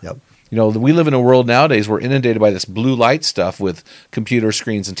recover. Yep. We live in a world nowadays we're inundated by this blue light stuff with computer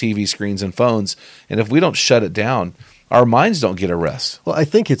screens and TV screens and phones, and if we don't shut it down, our minds don't get a rest. Well, I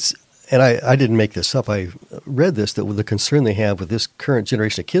think it's, and I didn't make this up, I read this, that with the concern they have with this current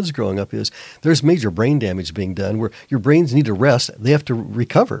generation of kids growing up is there's major brain damage being done where your brains need to rest. They have to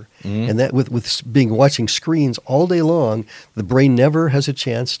recover. And that with watching screens all day long, the brain never has a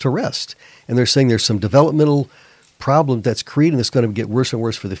chance to rest. And they're saying there's some developmental problem that's creating that's going to get worse and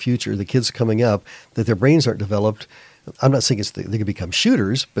worse for the future. The kids coming up, that their brains aren't developed. I'm not saying they could become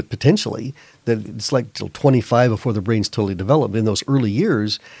shooters, but potentially that it's like till 25 before the brain's totally developed. In those early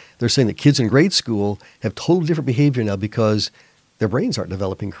years, they're saying that kids in grade school have totally different behavior now because their brains aren't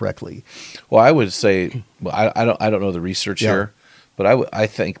developing correctly. Well, I would say, I don't know the research here, but I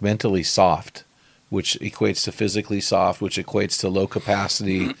think mentally soft, which equates to physically soft, which equates to low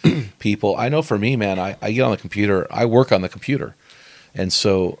capacity people. I know for me, man, I get on the computer, I work on the computer. And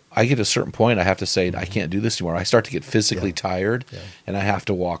so I get to a certain point, I have to say, I can't do this anymore. I start to get physically tired, and I have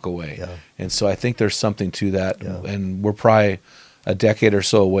to walk away. Yeah. And so I think there's something to that. Yeah. And we're probably a decade or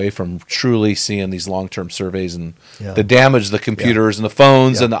so away from truly seeing these long-term surveys and the damage the computers and the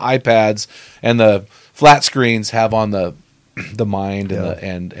phones and the iPads and the flat screens have on the mind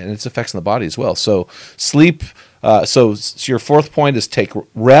and its effects on the body as well. So sleep. So your fourth point is take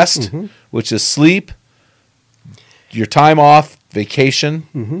rest, which is sleep, your time off,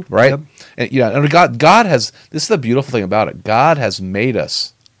 vacation, right? Yep. And God has, this is the beautiful thing about it. God has made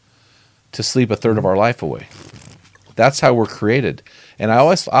us to sleep a third of our life away. That's how we're created. And I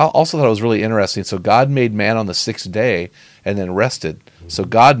also thought it was really interesting. So God made man on the sixth day and then rested. So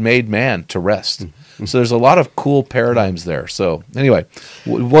God made man to rest. So there's a lot of cool paradigms there. So anyway,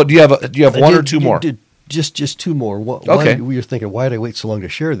 what do you have? Do you have one or two more? Just two more. Okay. One, we were thinking, why did I wait so long to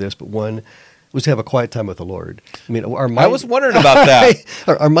share this? But one was to have a quiet time with the Lord. I mean, our mind, I was wondering about that.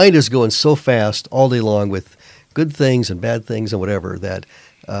 our mind is going so fast all day long with good things and bad things and whatever that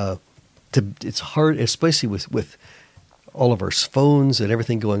it's hard, especially with all of our phones and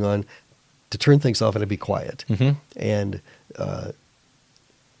everything going on, to turn things off and to be quiet. And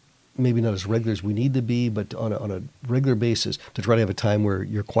maybe not as regular as we need to be, but on a regular basis to try to have a time where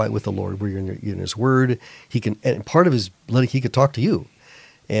you're quiet with the Lord, where you're in His Word. And part of He could talk to you.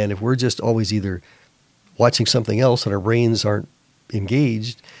 And if we're just always either watching something else and our brains aren't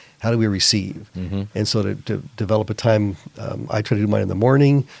engaged, how do we receive? And so to develop a time, I try to do mine in the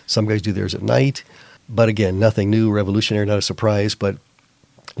morning. Some guys do theirs at night. But again, nothing new, revolutionary, not a surprise. But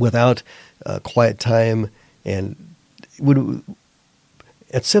without quiet time, and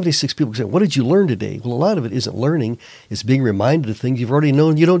at 76 people say, what did you learn today? Well, a lot of it isn't learning. It's being reminded of things you've already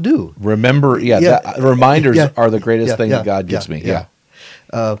known you don't do. Remember, reminders are the greatest thing that God gives me.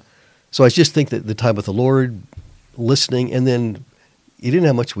 So I just think that the time with the Lord, listening, and then you didn't know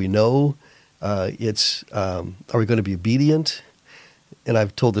how much we know. Are we going to be obedient? And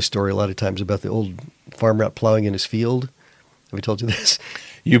I've told this story a lot of times about the old farmer out plowing in his field. Have I told you this?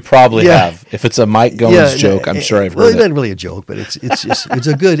 You probably have. If it's a Mike Goins joke, I'm sure I've heard it. It's not really a joke, but it's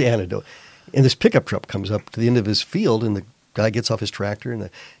a good anecdote. And this pickup truck comes up to the end of his field, and the guy gets off his tractor, and the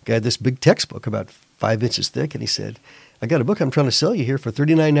guy had this big textbook about 5 inches thick, and he said, I got a book I'm trying to sell you here for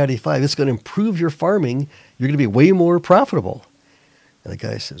 $39.95. It's going to improve your farming. You're going to be way more profitable. And the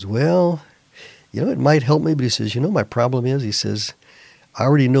guy says, well, it might help me, but he says, my problem is, he says, I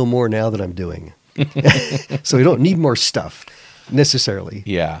already know more now than I'm doing. So we don't need more stuff necessarily.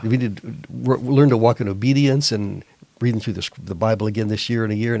 Yeah. We need to learn to walk in obedience and reading through the Bible again this year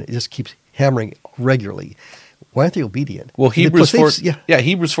and a year, and it just keeps hammering regularly. Why aren't they obedient? Well, Hebrews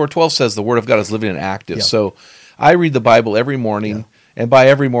 4:12 says the Word of God is living and active. Yeah. So I read the Bible every morning, and by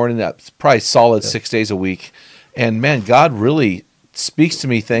every morning, that's probably solid 6 days a week. And man, God really speaks to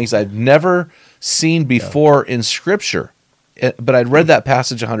me things I've never seen before in Scripture. But I'd read that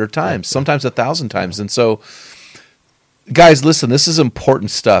passage 100 times, sometimes 1,000 times. And so, guys, listen, this is important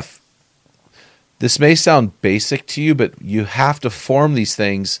stuff. This may sound basic to you, but you have to form these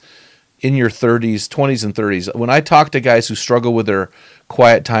things in your 30s, 20s, and 30s. When I talk to guys who struggle with their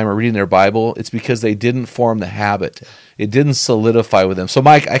quiet time or reading their Bible, it's because they didn't form the habit. It didn't solidify with them. So,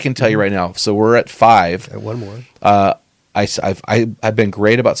 Mike, I can tell you right now, so we're at 5. One more. I've been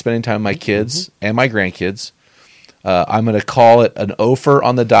great about spending time with my kids and my grandkids. I'm going to call it an offer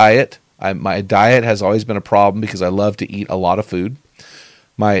on the diet. My diet has always been a problem because I love to eat a lot of food.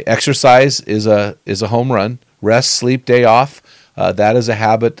 My exercise is a home run. Rest, sleep, day off. That is a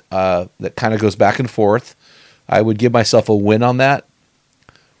habit that kind of goes back and forth. I would give myself a win on that.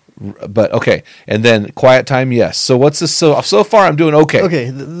 But okay, and then quiet time, yes. So what's this? So far, I'm doing okay. Okay,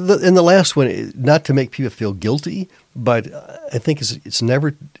 and the last one, not to make people feel guilty, but I think it's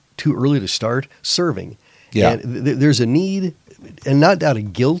never too early to start serving. Yeah. And there's a need, and not out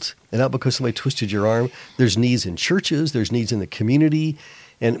of guilt, and not because somebody twisted your arm. There's needs in churches, there's needs in the community,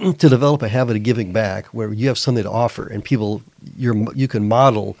 and to develop a habit of giving back where you have something to offer, and people, you can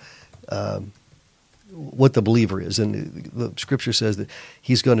model what the believer is. And the Scripture says that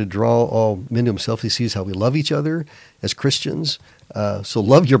He's going to draw all men to Himself. He sees how we love each other as Christians. So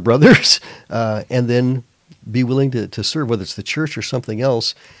love your brothers, and then be willing to serve, whether it's the church or something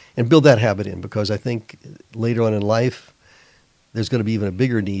else. And build that habit in, because I think later on in life, there's going to be even a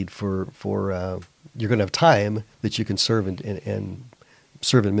bigger need for you're going to have time that you can serve and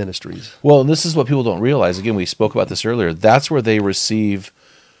serve in ministries. Well, and this is what people don't realize. Again, we spoke about this earlier. That's where they receive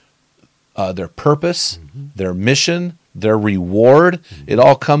their purpose, their mission, their reward. It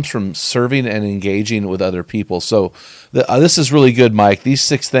all comes from serving and engaging with other people. So this is really good, Mike. These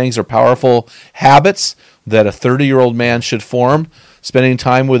 6 things are powerful habits that a 30-year-old man should form. spending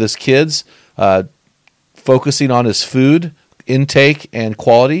time with his kids, focusing on his food intake and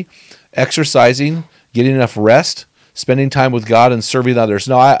quality, exercising, getting enough rest, spending time with God, and serving others.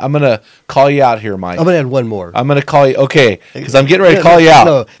 No, I'm going to call you out here, Mike. I'm going to add one more. I'm going to call you, okay, because I'm getting ready to call you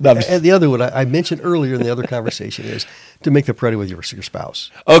out. No, and the other one I mentioned earlier in the other conversation is to make the priority with your spouse.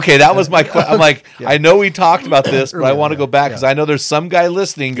 Okay, that was my question. I'm like, I know we talked about this, but I want to go back because yeah. I know there's some guy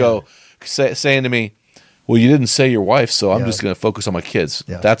listening saying to me, well, you didn't say your wife, so I'm just going to focus on my kids.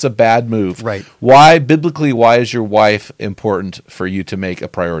 Yeah. That's a bad move. Right. Biblically, why is your wife important for you to make a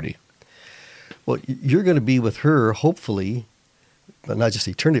priority? Well, you're going to be with her, hopefully, but not just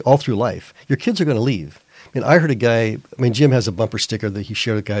eternity, all through life. Your kids are going to leave. I mean, I heard a guy, Jim has a bumper sticker that he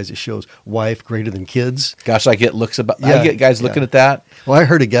shared with guys that shows wife greater than kids. Gosh, I get guys looking at that. Well, I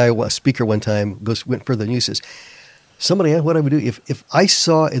heard a speaker one time went further than you, says, somebody asked what I would do if I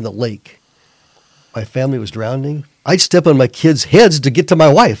saw in the lake my family was drowning, I'd step on my kids' heads to get to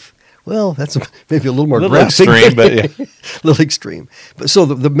my wife. Well, that's maybe a little more graphic. Extreme, but yeah. A little extreme. But so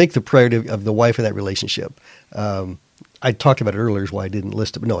make the priority of the wife in that relationship. I talked about it earlier, is why I didn't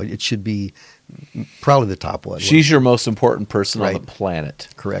list it. But no, it should be probably the top one. She's your most important person on the planet.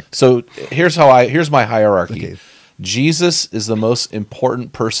 Correct. So here's my hierarchy. Okay. Jesus is the most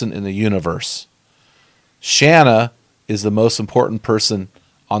important person in the universe. Shanna is the most important person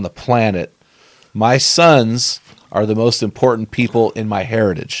on the planet. My sons are the most important people in my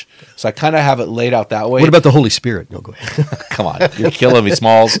heritage. So I kind of have it laid out that way. What about the Holy Spirit? No, go ahead. Come on, you're killing me,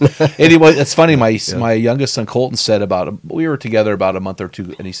 Smalls. Anyway, it's funny. My youngest son Colton said we were together about a month or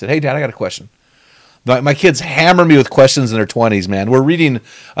two, and he said, "Hey, Dad, I got a question." My kids hammer me with questions in their 20s, man. We're reading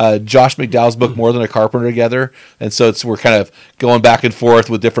Josh McDowell's book, More Than a Carpenter, together, and so we're kind of going back and forth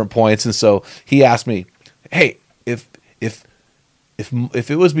with different points. And so he asked me, "Hey, if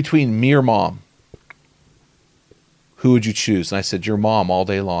it was between me or Mom, who would you choose?" And I said, "Your mom all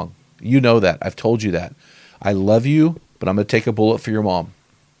day long. You know that. I've told you that. I love you, but I'm going to take a bullet for your mom.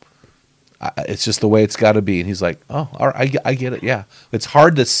 It's just the way it's got to be." And he's like, "Oh, all right, I get it. Yeah." It's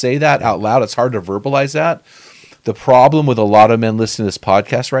hard to say that out loud. It's hard to verbalize that. The problem with a lot of men listening to this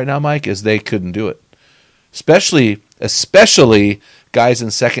podcast right now, Mike, is they couldn't do it. Especially guys in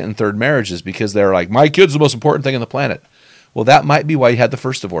second and third marriages, because they're like, "My kid's the most important thing on the planet." Well, that might be why you had the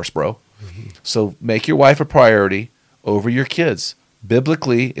first divorce, bro. Mm-hmm. So make your wife a priority over your kids.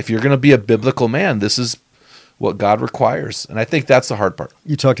 Biblically, if you're going to be a biblical man, this is what God requires. And I think that's the hard part.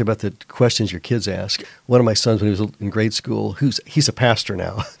 You talked about the questions your kids ask. One of my sons, when he was in grade school, he's a pastor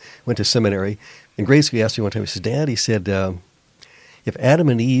now, went to seminary. In grade school, he asked me one time, he said, "Dad," he said, "if Adam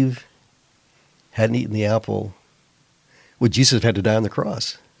and Eve hadn't eaten the apple, would Jesus have had to die on the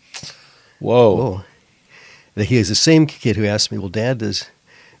cross?" Whoa. He is the same kid who asked me, "Well, Dad, does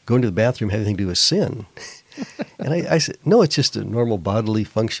going to the bathroom have anything to do with sin?" And I said, "No, it's just a normal bodily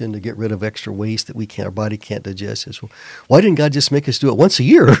function to get rid of extra waste that our body can't digest." He says, "Well, why didn't God just make us do it once a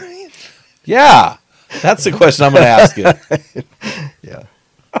year?" Yeah, that's the question I'm going to ask you. Yeah.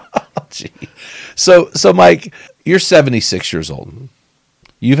 Gee. So Mike, you're 76 years old.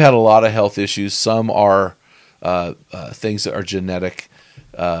 You've had a lot of health issues. Some are things that are genetic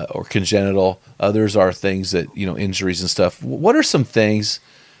or congenital. Others are things that, injuries and stuff. What are some things?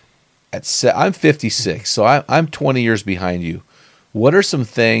 I'm 56, so I'm 20 years behind you. What are some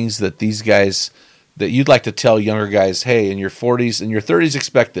things that these guys that you'd like to tell younger guys? Hey, in your 40s, in your 30s,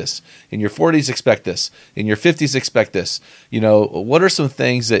 expect this. In your 40s, expect this. In your 50s, expect this. What are some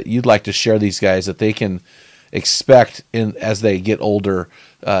things that you'd like to share these guys that they can expect as they get older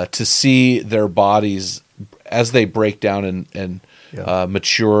to see their bodies as they break down and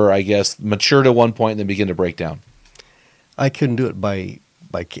mature? I guess mature to one point and then begin to break down. I couldn't do it by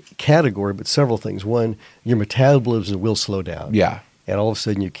category, but several things. One, your metabolism will slow down. Yeah. And all of a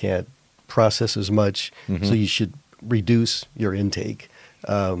sudden you can't process as much, so you should reduce your intake.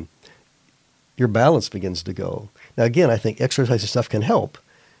 Your balance begins to go. Now, again, I think exercise and stuff can help,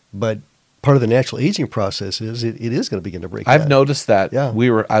 but part of the natural aging process is it is going to begin to break down. I've noticed that. Yeah.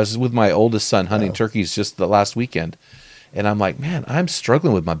 I was with my oldest son hunting turkeys just the last weekend, and I'm like, man, I'm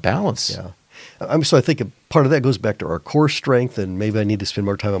struggling with my balance. Yeah. So I think a part of that goes back to our core strength, and maybe I need to spend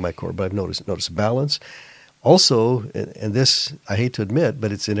more time on my core. But I've noticed balance. Also, and this I hate to admit,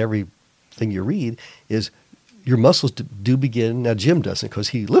 but it's in everything you read, is your muscles do begin. Now Jim doesn't because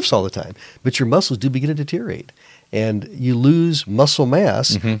he lifts all the time, but your muscles do begin to deteriorate, and you lose muscle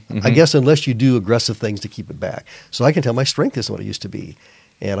mass. I guess unless you do aggressive things to keep it back. So I can tell my strength isn't what it used to be,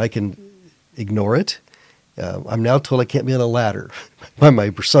 and I can ignore it. I'm now told I can't be on a ladder by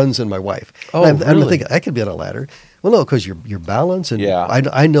my sons and my wife. Oh, and I'm really? thinking I could be on a ladder. Well, no, because your balance and Yeah.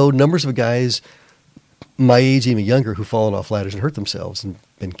 I know numbers of guys my age, even younger, who've fallen off ladders and hurt themselves and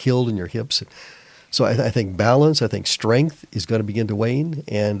been killed in your hips. So I think balance, I think strength is going to begin to wane.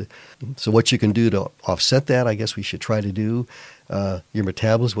 And so what you can do to offset that, I guess we should try to do. Your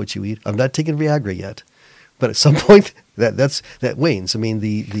metabolism, what you eat. I'm not taking Viagra yet, but at some point that wanes. I mean,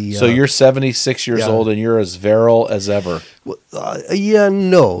 So you're 76 years old and you're as virile as ever.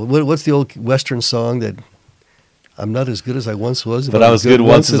 No. What's the old Western song that I'm not as good as I once was, but I was good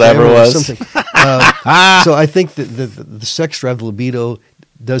once as I ever was. So I think that the sex drive, the libido,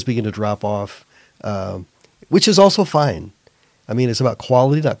 does begin to drop off, which is also fine. I mean, it's about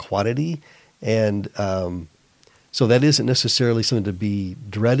quality, not quantity, and so that isn't necessarily something to be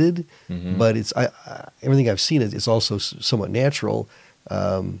dreaded. Mm-hmm. But it's everything I've seen it's also somewhat natural.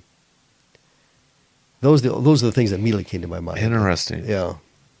 Those are the things that immediately came to my mind. Interesting. Yeah.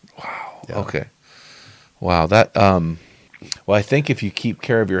 Wow. Yeah. Okay. Wow. That. Well, I think if you keep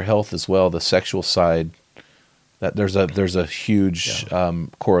care of your health as well, the sexual side, that there's a huge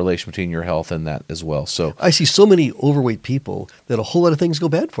correlation between your health and that as well. So I see so many overweight people that a whole lot of things go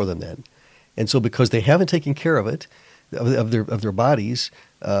bad for them then, and so because they haven't taken care of it, of their bodies,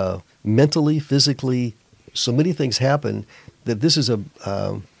 mentally, physically, so many things happen that this is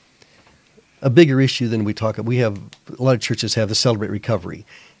a bigger issue than we talk. We have a lot of churches have the Celebrate Recovery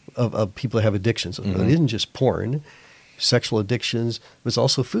of people that have addictions. Mm-hmm. It isn't just porn. Sexual addictions, but it's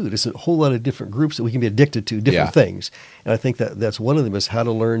also food. It's a whole lot of different groups that we can be addicted to, different things. And I think that's one of them is how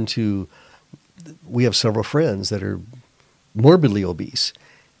to learn to, we have several friends that are morbidly obese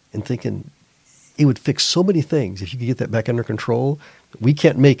and thinking it would fix so many things if you could get that back under control. We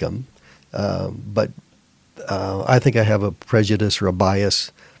can't make them, but I think I have a prejudice or a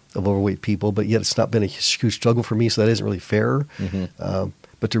bias of overweight people, but yet it's not been a huge struggle for me, so that isn't really fair. Mm-hmm.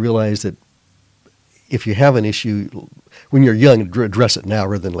 But to realize that if you have an issue, when you're young, address it now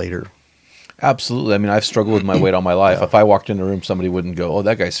rather than later. absolutely. I mean, I've struggled with my weight all my life. Yeah. If I walked in a room, somebody wouldn't go, "Oh,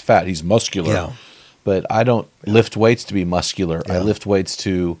 that guy's fat. He's muscular." Yeah. But I don't lift weights to be muscular. I Yeah. lift weights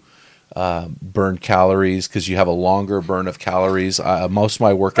to burn calories because you have a longer burn of calories. Most of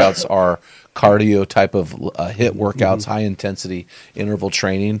my workouts are cardio type of HIIT workouts, high intensity interval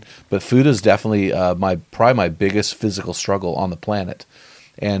training. But food is definitely probably my biggest physical struggle on the planet,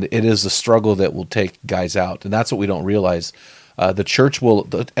 and it is a struggle that will take guys out, and that's what we don't realize. The church will,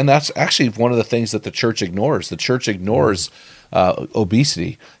 and that's actually one of the things that the church ignores. The church ignores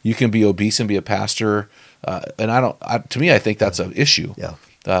obesity. You can be obese and be a pastor, and to me, I think that's an issue. Yeah.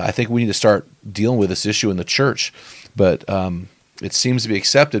 I think we need to start dealing with this issue in the church, but it seems to be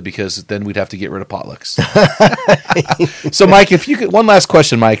accepted because then we'd have to get rid of potlucks. So, Mike, if you could, one last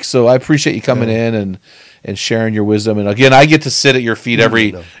question, Mike. So I appreciate you coming in and sharing your wisdom. And again, I get to sit at your feet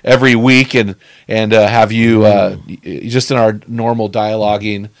every week and have you just in our normal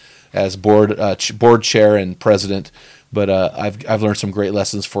dialoguing as board chair and president. But I've learned some great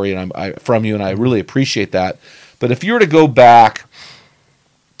lessons for you from you, and I really appreciate that. But if you were to go back,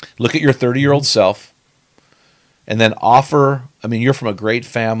 look at your 30-year-old self, and then offer, I mean, you're from a great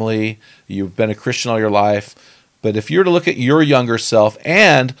family, you've been a Christian all your life, but if you were to look at your younger self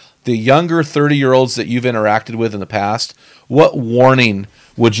and the younger 30-year-olds that you've interacted with in the past, what warning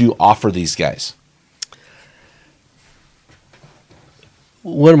would you offer these guys?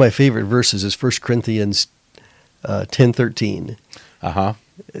 One of my favorite verses is 1 Corinthians 10:13. Uh-huh.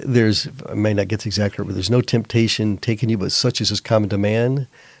 I may not get the exact word, but there's no temptation taken you, but such as is common to man.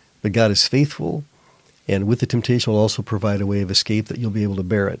 But God is faithful, and with the temptation will also provide a way of escape that you'll be able to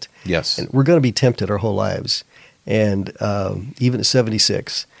bear it. Yes. And we're going to be tempted our whole lives, and even at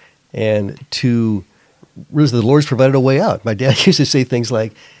 76. And the Lord's provided a way out. My dad used to say things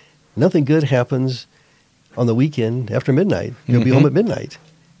like, nothing good happens on the weekend after midnight. You'll be home at midnight.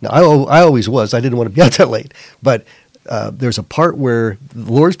 Now, I always was. I didn't want to be out that late. But there's a part where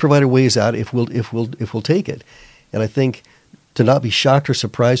the Lord's provided ways out if we'll take it. And I think to not be shocked or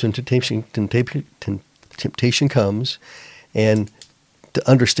surprised when temptation comes, and to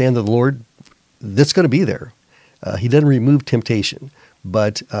understand that the Lord, that's going to be there. He doesn't remove temptation,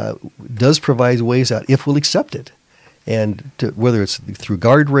 but does provide ways out if we'll accept it. And whether it's through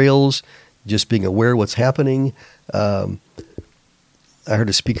guardrails, just being aware of what's happening. I heard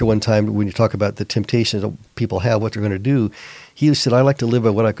a speaker one time when you talk about the temptations that people have, what they're going to do. He said, I like to live by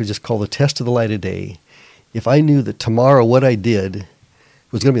what I could just call the test of the light of day. If I knew that tomorrow what I did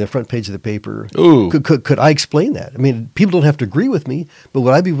was going to be on the front page of the paper, could I explain that? I mean, people don't have to agree with me, but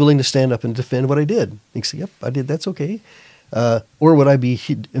would I be willing to stand up and defend what I did? And say, yep, I did, that's okay. Or would I be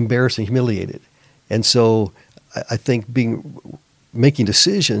embarrassed and humiliated? And so I think making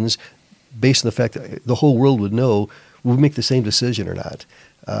decisions based on the fact that the whole world would know, would we make the same decision or not?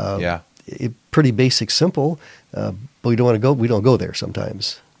 pretty basic, simple, but we don't want to go. We don't go there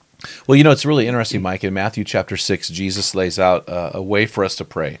sometimes. Well, it's really interesting, Mike. In Matthew chapter 6, Jesus lays out a way for us to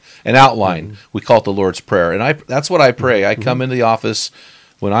pray, an outline. We call it the Lord's Prayer, and that's what I pray. I come into the office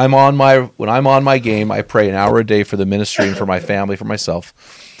when I'm on my game. I pray an hour a day for the ministry and for my family, for myself.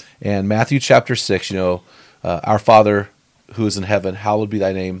 And Matthew chapter 6, our Father who is in heaven, hallowed be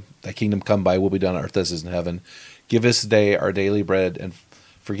thy name. Thy kingdom come, by will be done on earth as it is in heaven. Give us today our daily bread, and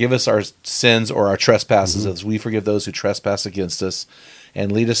forgive us our sins or our trespasses, as we forgive those who trespass against us.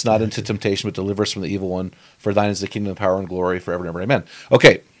 And lead us not into temptation, but deliver us from the evil one. For thine is the kingdom, the power, and glory forever and ever. Amen.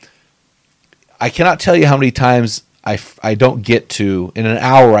 Okay. I cannot tell you how many times I don't get to, in an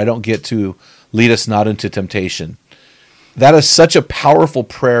hour, I don't get to lead us not into temptation. That is such a powerful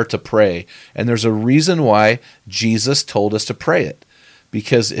prayer to pray. And there's a reason why Jesus told us to pray it.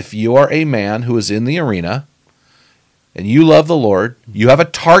 Because if you are a man who is in the arena and you love the Lord, you have a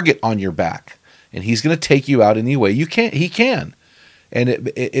target on your back. And he's going to take you out any way he can. And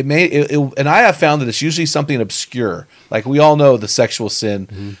and I have found that it's usually something obscure. Like we all know the sexual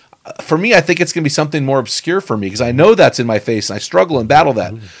sin. For me, I think it's going to be something more obscure for me because I know that's in my face and I struggle and battle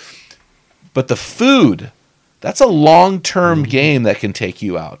that. But the food, that's a long-term game that can take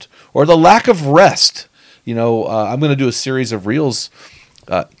you out. Or the lack of rest. I'm going to do a series of reels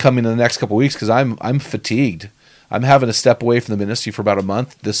coming in the next couple of weeks because I'm fatigued. I'm having to step away from the ministry for about a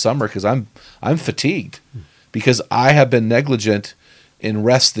month this summer because I'm fatigued because I have been negligent in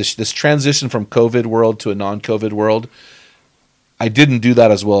rest, this transition from COVID world to a non-COVID world. I didn't do that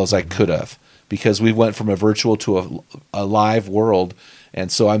as well as I could have because we went from a virtual to a live world,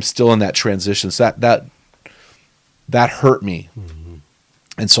 and so I'm still in that transition. So that hurt me,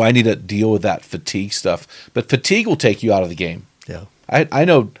 and so I need to deal with that fatigue stuff. But fatigue will take you out of the game. Yeah, I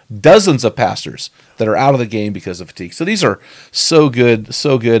know dozens of pastors that are out of the game because of fatigue. So these are so good,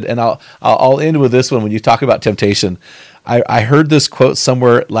 and I'll end with this one when you talk about temptation. I heard this quote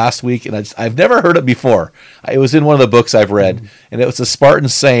somewhere last week, and I've never heard it before. It was in one of the books I've read, and it was a Spartan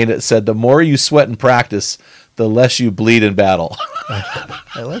saying that said, "The more you sweat in practice, the less you bleed in battle."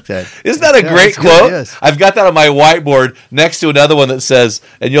 I like that. Isn't that a great quote? Good, yes. I've got that on my whiteboard next to another one that says,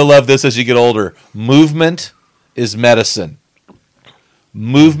 and you'll love this as you get older, movement is medicine.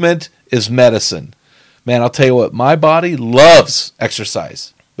 Movement is medicine. Man, I'll tell you what, my body loves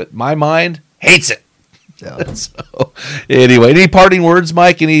exercise, but my mind hates it. Yeah. So, anyway, any parting words,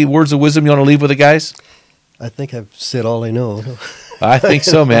 Mike? Any words of wisdom you want to leave with the guys? I think I've said all I know. I think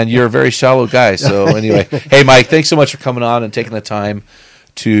so, man. You're a very shallow guy. So anyway, hey, Mike, thanks so much for coming on and taking the time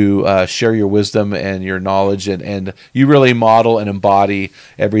to share your wisdom and your knowledge. And you really model and embody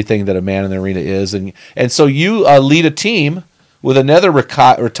everything that a man in the arena is. And so you lead a team with another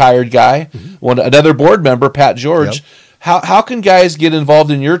retired guy, another board member, Pat George. Yep. How can guys get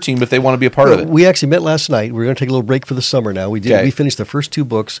involved in your team if they want to be a part of it? We actually met last night. We're going to take a little break for the summer now. We finished the first 2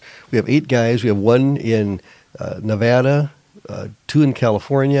 books. We have 8 guys. We have 1 in Nevada, 2 in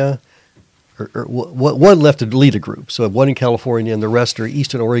California, or 1 left to lead a group. So 1 in California, and the rest are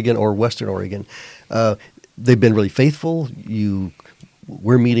Eastern Oregon or Western Oregon. They've been really faithful.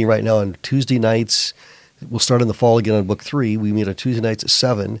 We're meeting right now on Tuesday nights. We'll start in the fall again on book 3. We meet on Tuesday nights at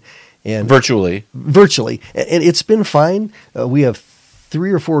 7. And virtually, and it's been fine. We have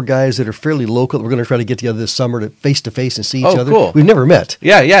 3 or 4 guys that are fairly local. We're going to try to get together this summer to face and see each other. Cool. We've never met.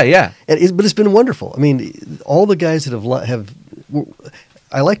 Yeah. But it's been wonderful. I mean, all the guys that have.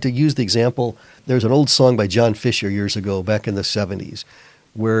 I like to use the example. There's an old song by John Fisher years ago, back in the 70s,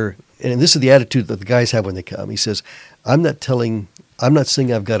 where, and this is the attitude that the guys have when they come. He says, "I'm not saying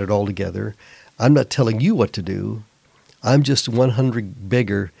I've got it all together. I'm not telling you what to do. I'm just 100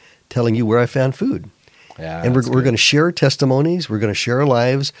 bigger." Telling you where I found food. Yeah, and we're going to share our testimonies. We're going to share our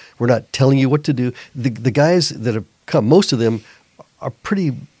lives. We're not telling you what to do. The guys that have come, most of them are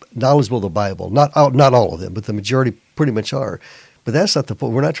pretty knowledgeable of the Bible. Not all of them, but the majority pretty much are. But that's not the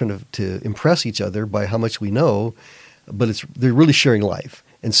point. We're not trying to impress each other by how much we know, but they're really sharing life.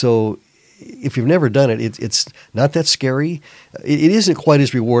 And so if you've never done it, it's not that scary. It isn't quite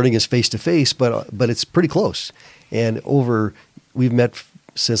as rewarding as face-to-face, but it's pretty close. And we've met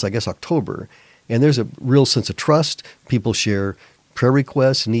since, I guess, October. And there's a real sense of trust. People share prayer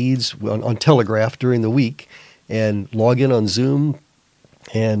requests, needs on Telegraph during the week and log in on Zoom.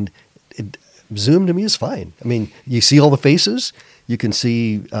 And Zoom to me is fine. I mean, you see all the faces. You can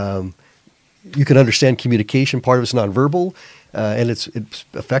see, you can understand communication. Part of it's nonverbal, and it's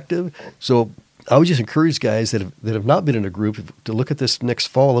effective. So I would just encourage guys that have not been in a group to look at this next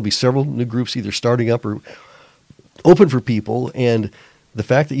fall. There'll be several new groups either starting up or open for people. And the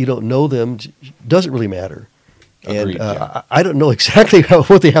fact that you don't know them doesn't really matter. Agreed, And yeah. I don't know exactly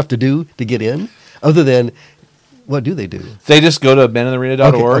what they have to do to get in, other than what do they do? They just go to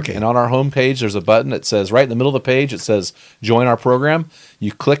meninthearena.org, Okay. and on our homepage, there's a button that says, right in the middle of the page, it says join our program.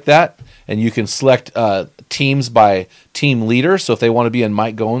 You click that, and you can select teams by team leader. So if they want to be in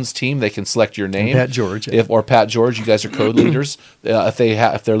Mike Goins' team, they can select your name. Pat George, yeah. Or Pat George, you guys are code leaders.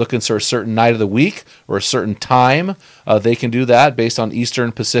 If they're looking for a certain night of the week or a certain time, they can do that based on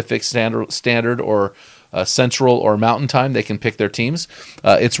Eastern Pacific Standard or Central or Mountain Time. They can pick their teams.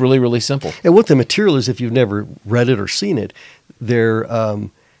 It's really, really simple. And what the material is, if you've never read it or seen it, they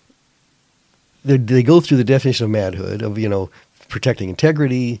go through the definition of manhood, of protecting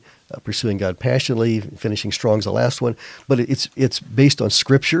integrity, pursuing God passionately, finishing strong is the last one. But it's based on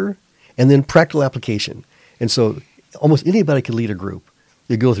Scripture and then practical application. And so almost anybody can lead a group.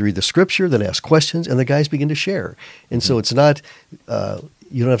 You go through the Scripture, then ask questions, and the guys begin to share. And so it's not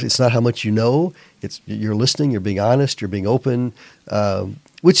it's not how much you know. It's you're listening, you're being honest, you're being open,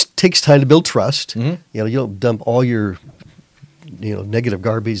 which takes time to build trust. Mm-hmm. You don't dump all your negative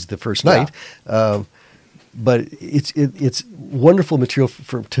garbage the first night. But it's wonderful material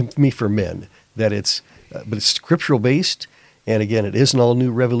to me for men. But it's scriptural based, and again, it isn't all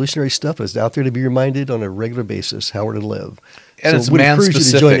new revolutionary stuff. It's out there to be reminded on a regular basis how we're to live. And it's we'd encourage you to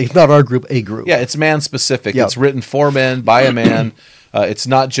man-specific. join. It's not our group, a group. Yeah, it's man specific. Yeah. It's written for men by a man. It's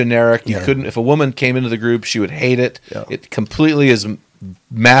not generic. You Yeah. couldn't. If a woman came into the group, she would hate it. Yeah. It completely is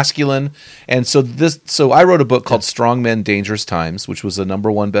masculine. And so I wrote a book called Strong Men, Dangerous Times, which was a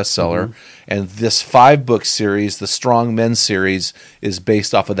 #1 bestseller. Mm-hmm. And this 5-book series, the Strong Men series, is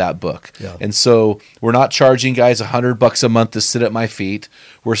based off of that book. Yeah. And so we're not charging guys $100 a month to sit at my feet.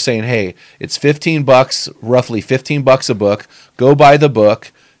 We're saying, hey, it's $15, roughly $15 a book. Go buy the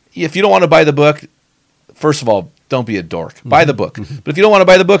book. If you don't want to buy the book, first of all, don't be a dork. Buy the book. But if you don't want to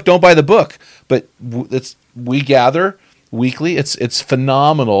buy the book, don't buy the book. But we gather weekly. It's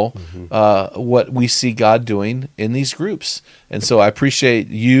phenomenal what we see God doing in these groups. And so I appreciate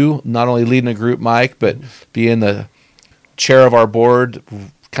you not only leading a group, Mike, but being the chair of our board,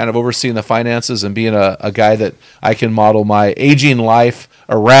 kind of overseeing the finances and being a guy that I can model my aging life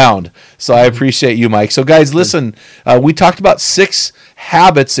around. So I appreciate you, Mike. So guys, listen, we talked about 6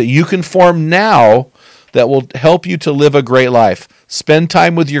 habits that you can form now that will help you to live a great life. Spend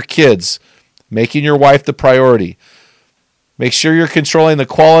time with your kids, making your wife the priority. Make sure you're controlling the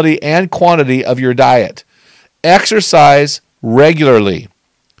quality and quantity of your diet. Exercise regularly.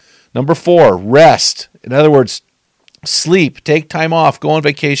 4, rest. In other words, sleep, take time off, go on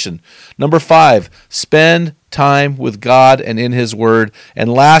vacation. 5, spend time with God and in His Word.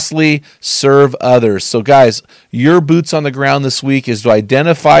 And lastly, serve others. So guys, your boots on the ground this week is to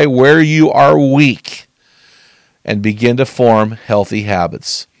identify where you are weak and begin to form healthy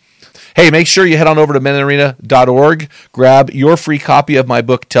habits. Hey, make sure you head on over to meninthearena.org. Grab your free copy of my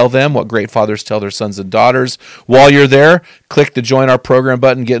book, Tell Them What Great Fathers Tell Their Sons and Daughters. While you're there, click the Join Our Program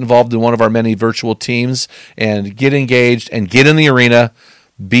button, get involved in one of our many virtual teams, and get engaged and get in the arena.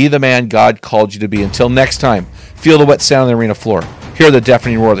 Be the man God called you to be. Until next time, feel the wet sound of the arena floor. Hear the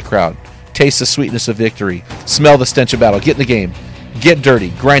deafening roar of the crowd. Taste the sweetness of victory. Smell the stench of battle. Get in the game. Get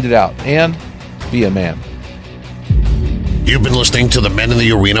dirty. Grind it out. And be a man. You've been listening to the Men in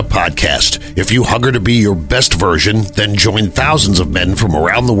the Arena podcast. If you hunger to be your best version, then join thousands of men from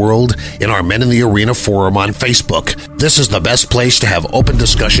around the world in our Men in the Arena forum on Facebook. This is the best place to have open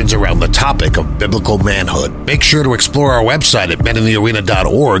discussions around the topic of biblical manhood. Make sure to explore our website at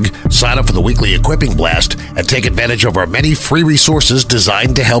meninthearena.org, sign up for the weekly equipping blast, and take advantage of our many free resources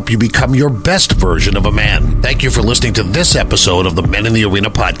designed to help you become your best version of a man. Thank you for listening to this episode of the Men in the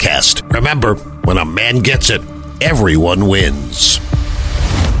Arena podcast. Remember, when a man gets it, everyone wins.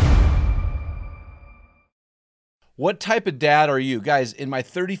 What type of dad are you? Guys, in my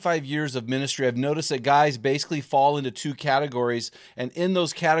 35 years of ministry, I've noticed that guys basically fall into 2 categories. And in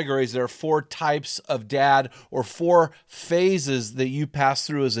those categories, there are 4 types of dad or 4 phases that you pass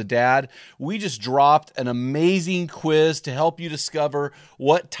through as a dad. We just dropped an amazing quiz to help you discover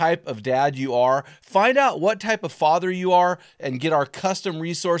what type of dad you are. Find out what type of father you are and get our custom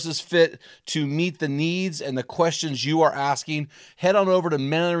resources fit to meet the needs and the questions you are asking. Head on over to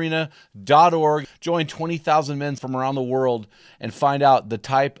meninthearena.org. Join 20,000 men from around the world and find out the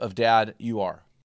type of dad you are.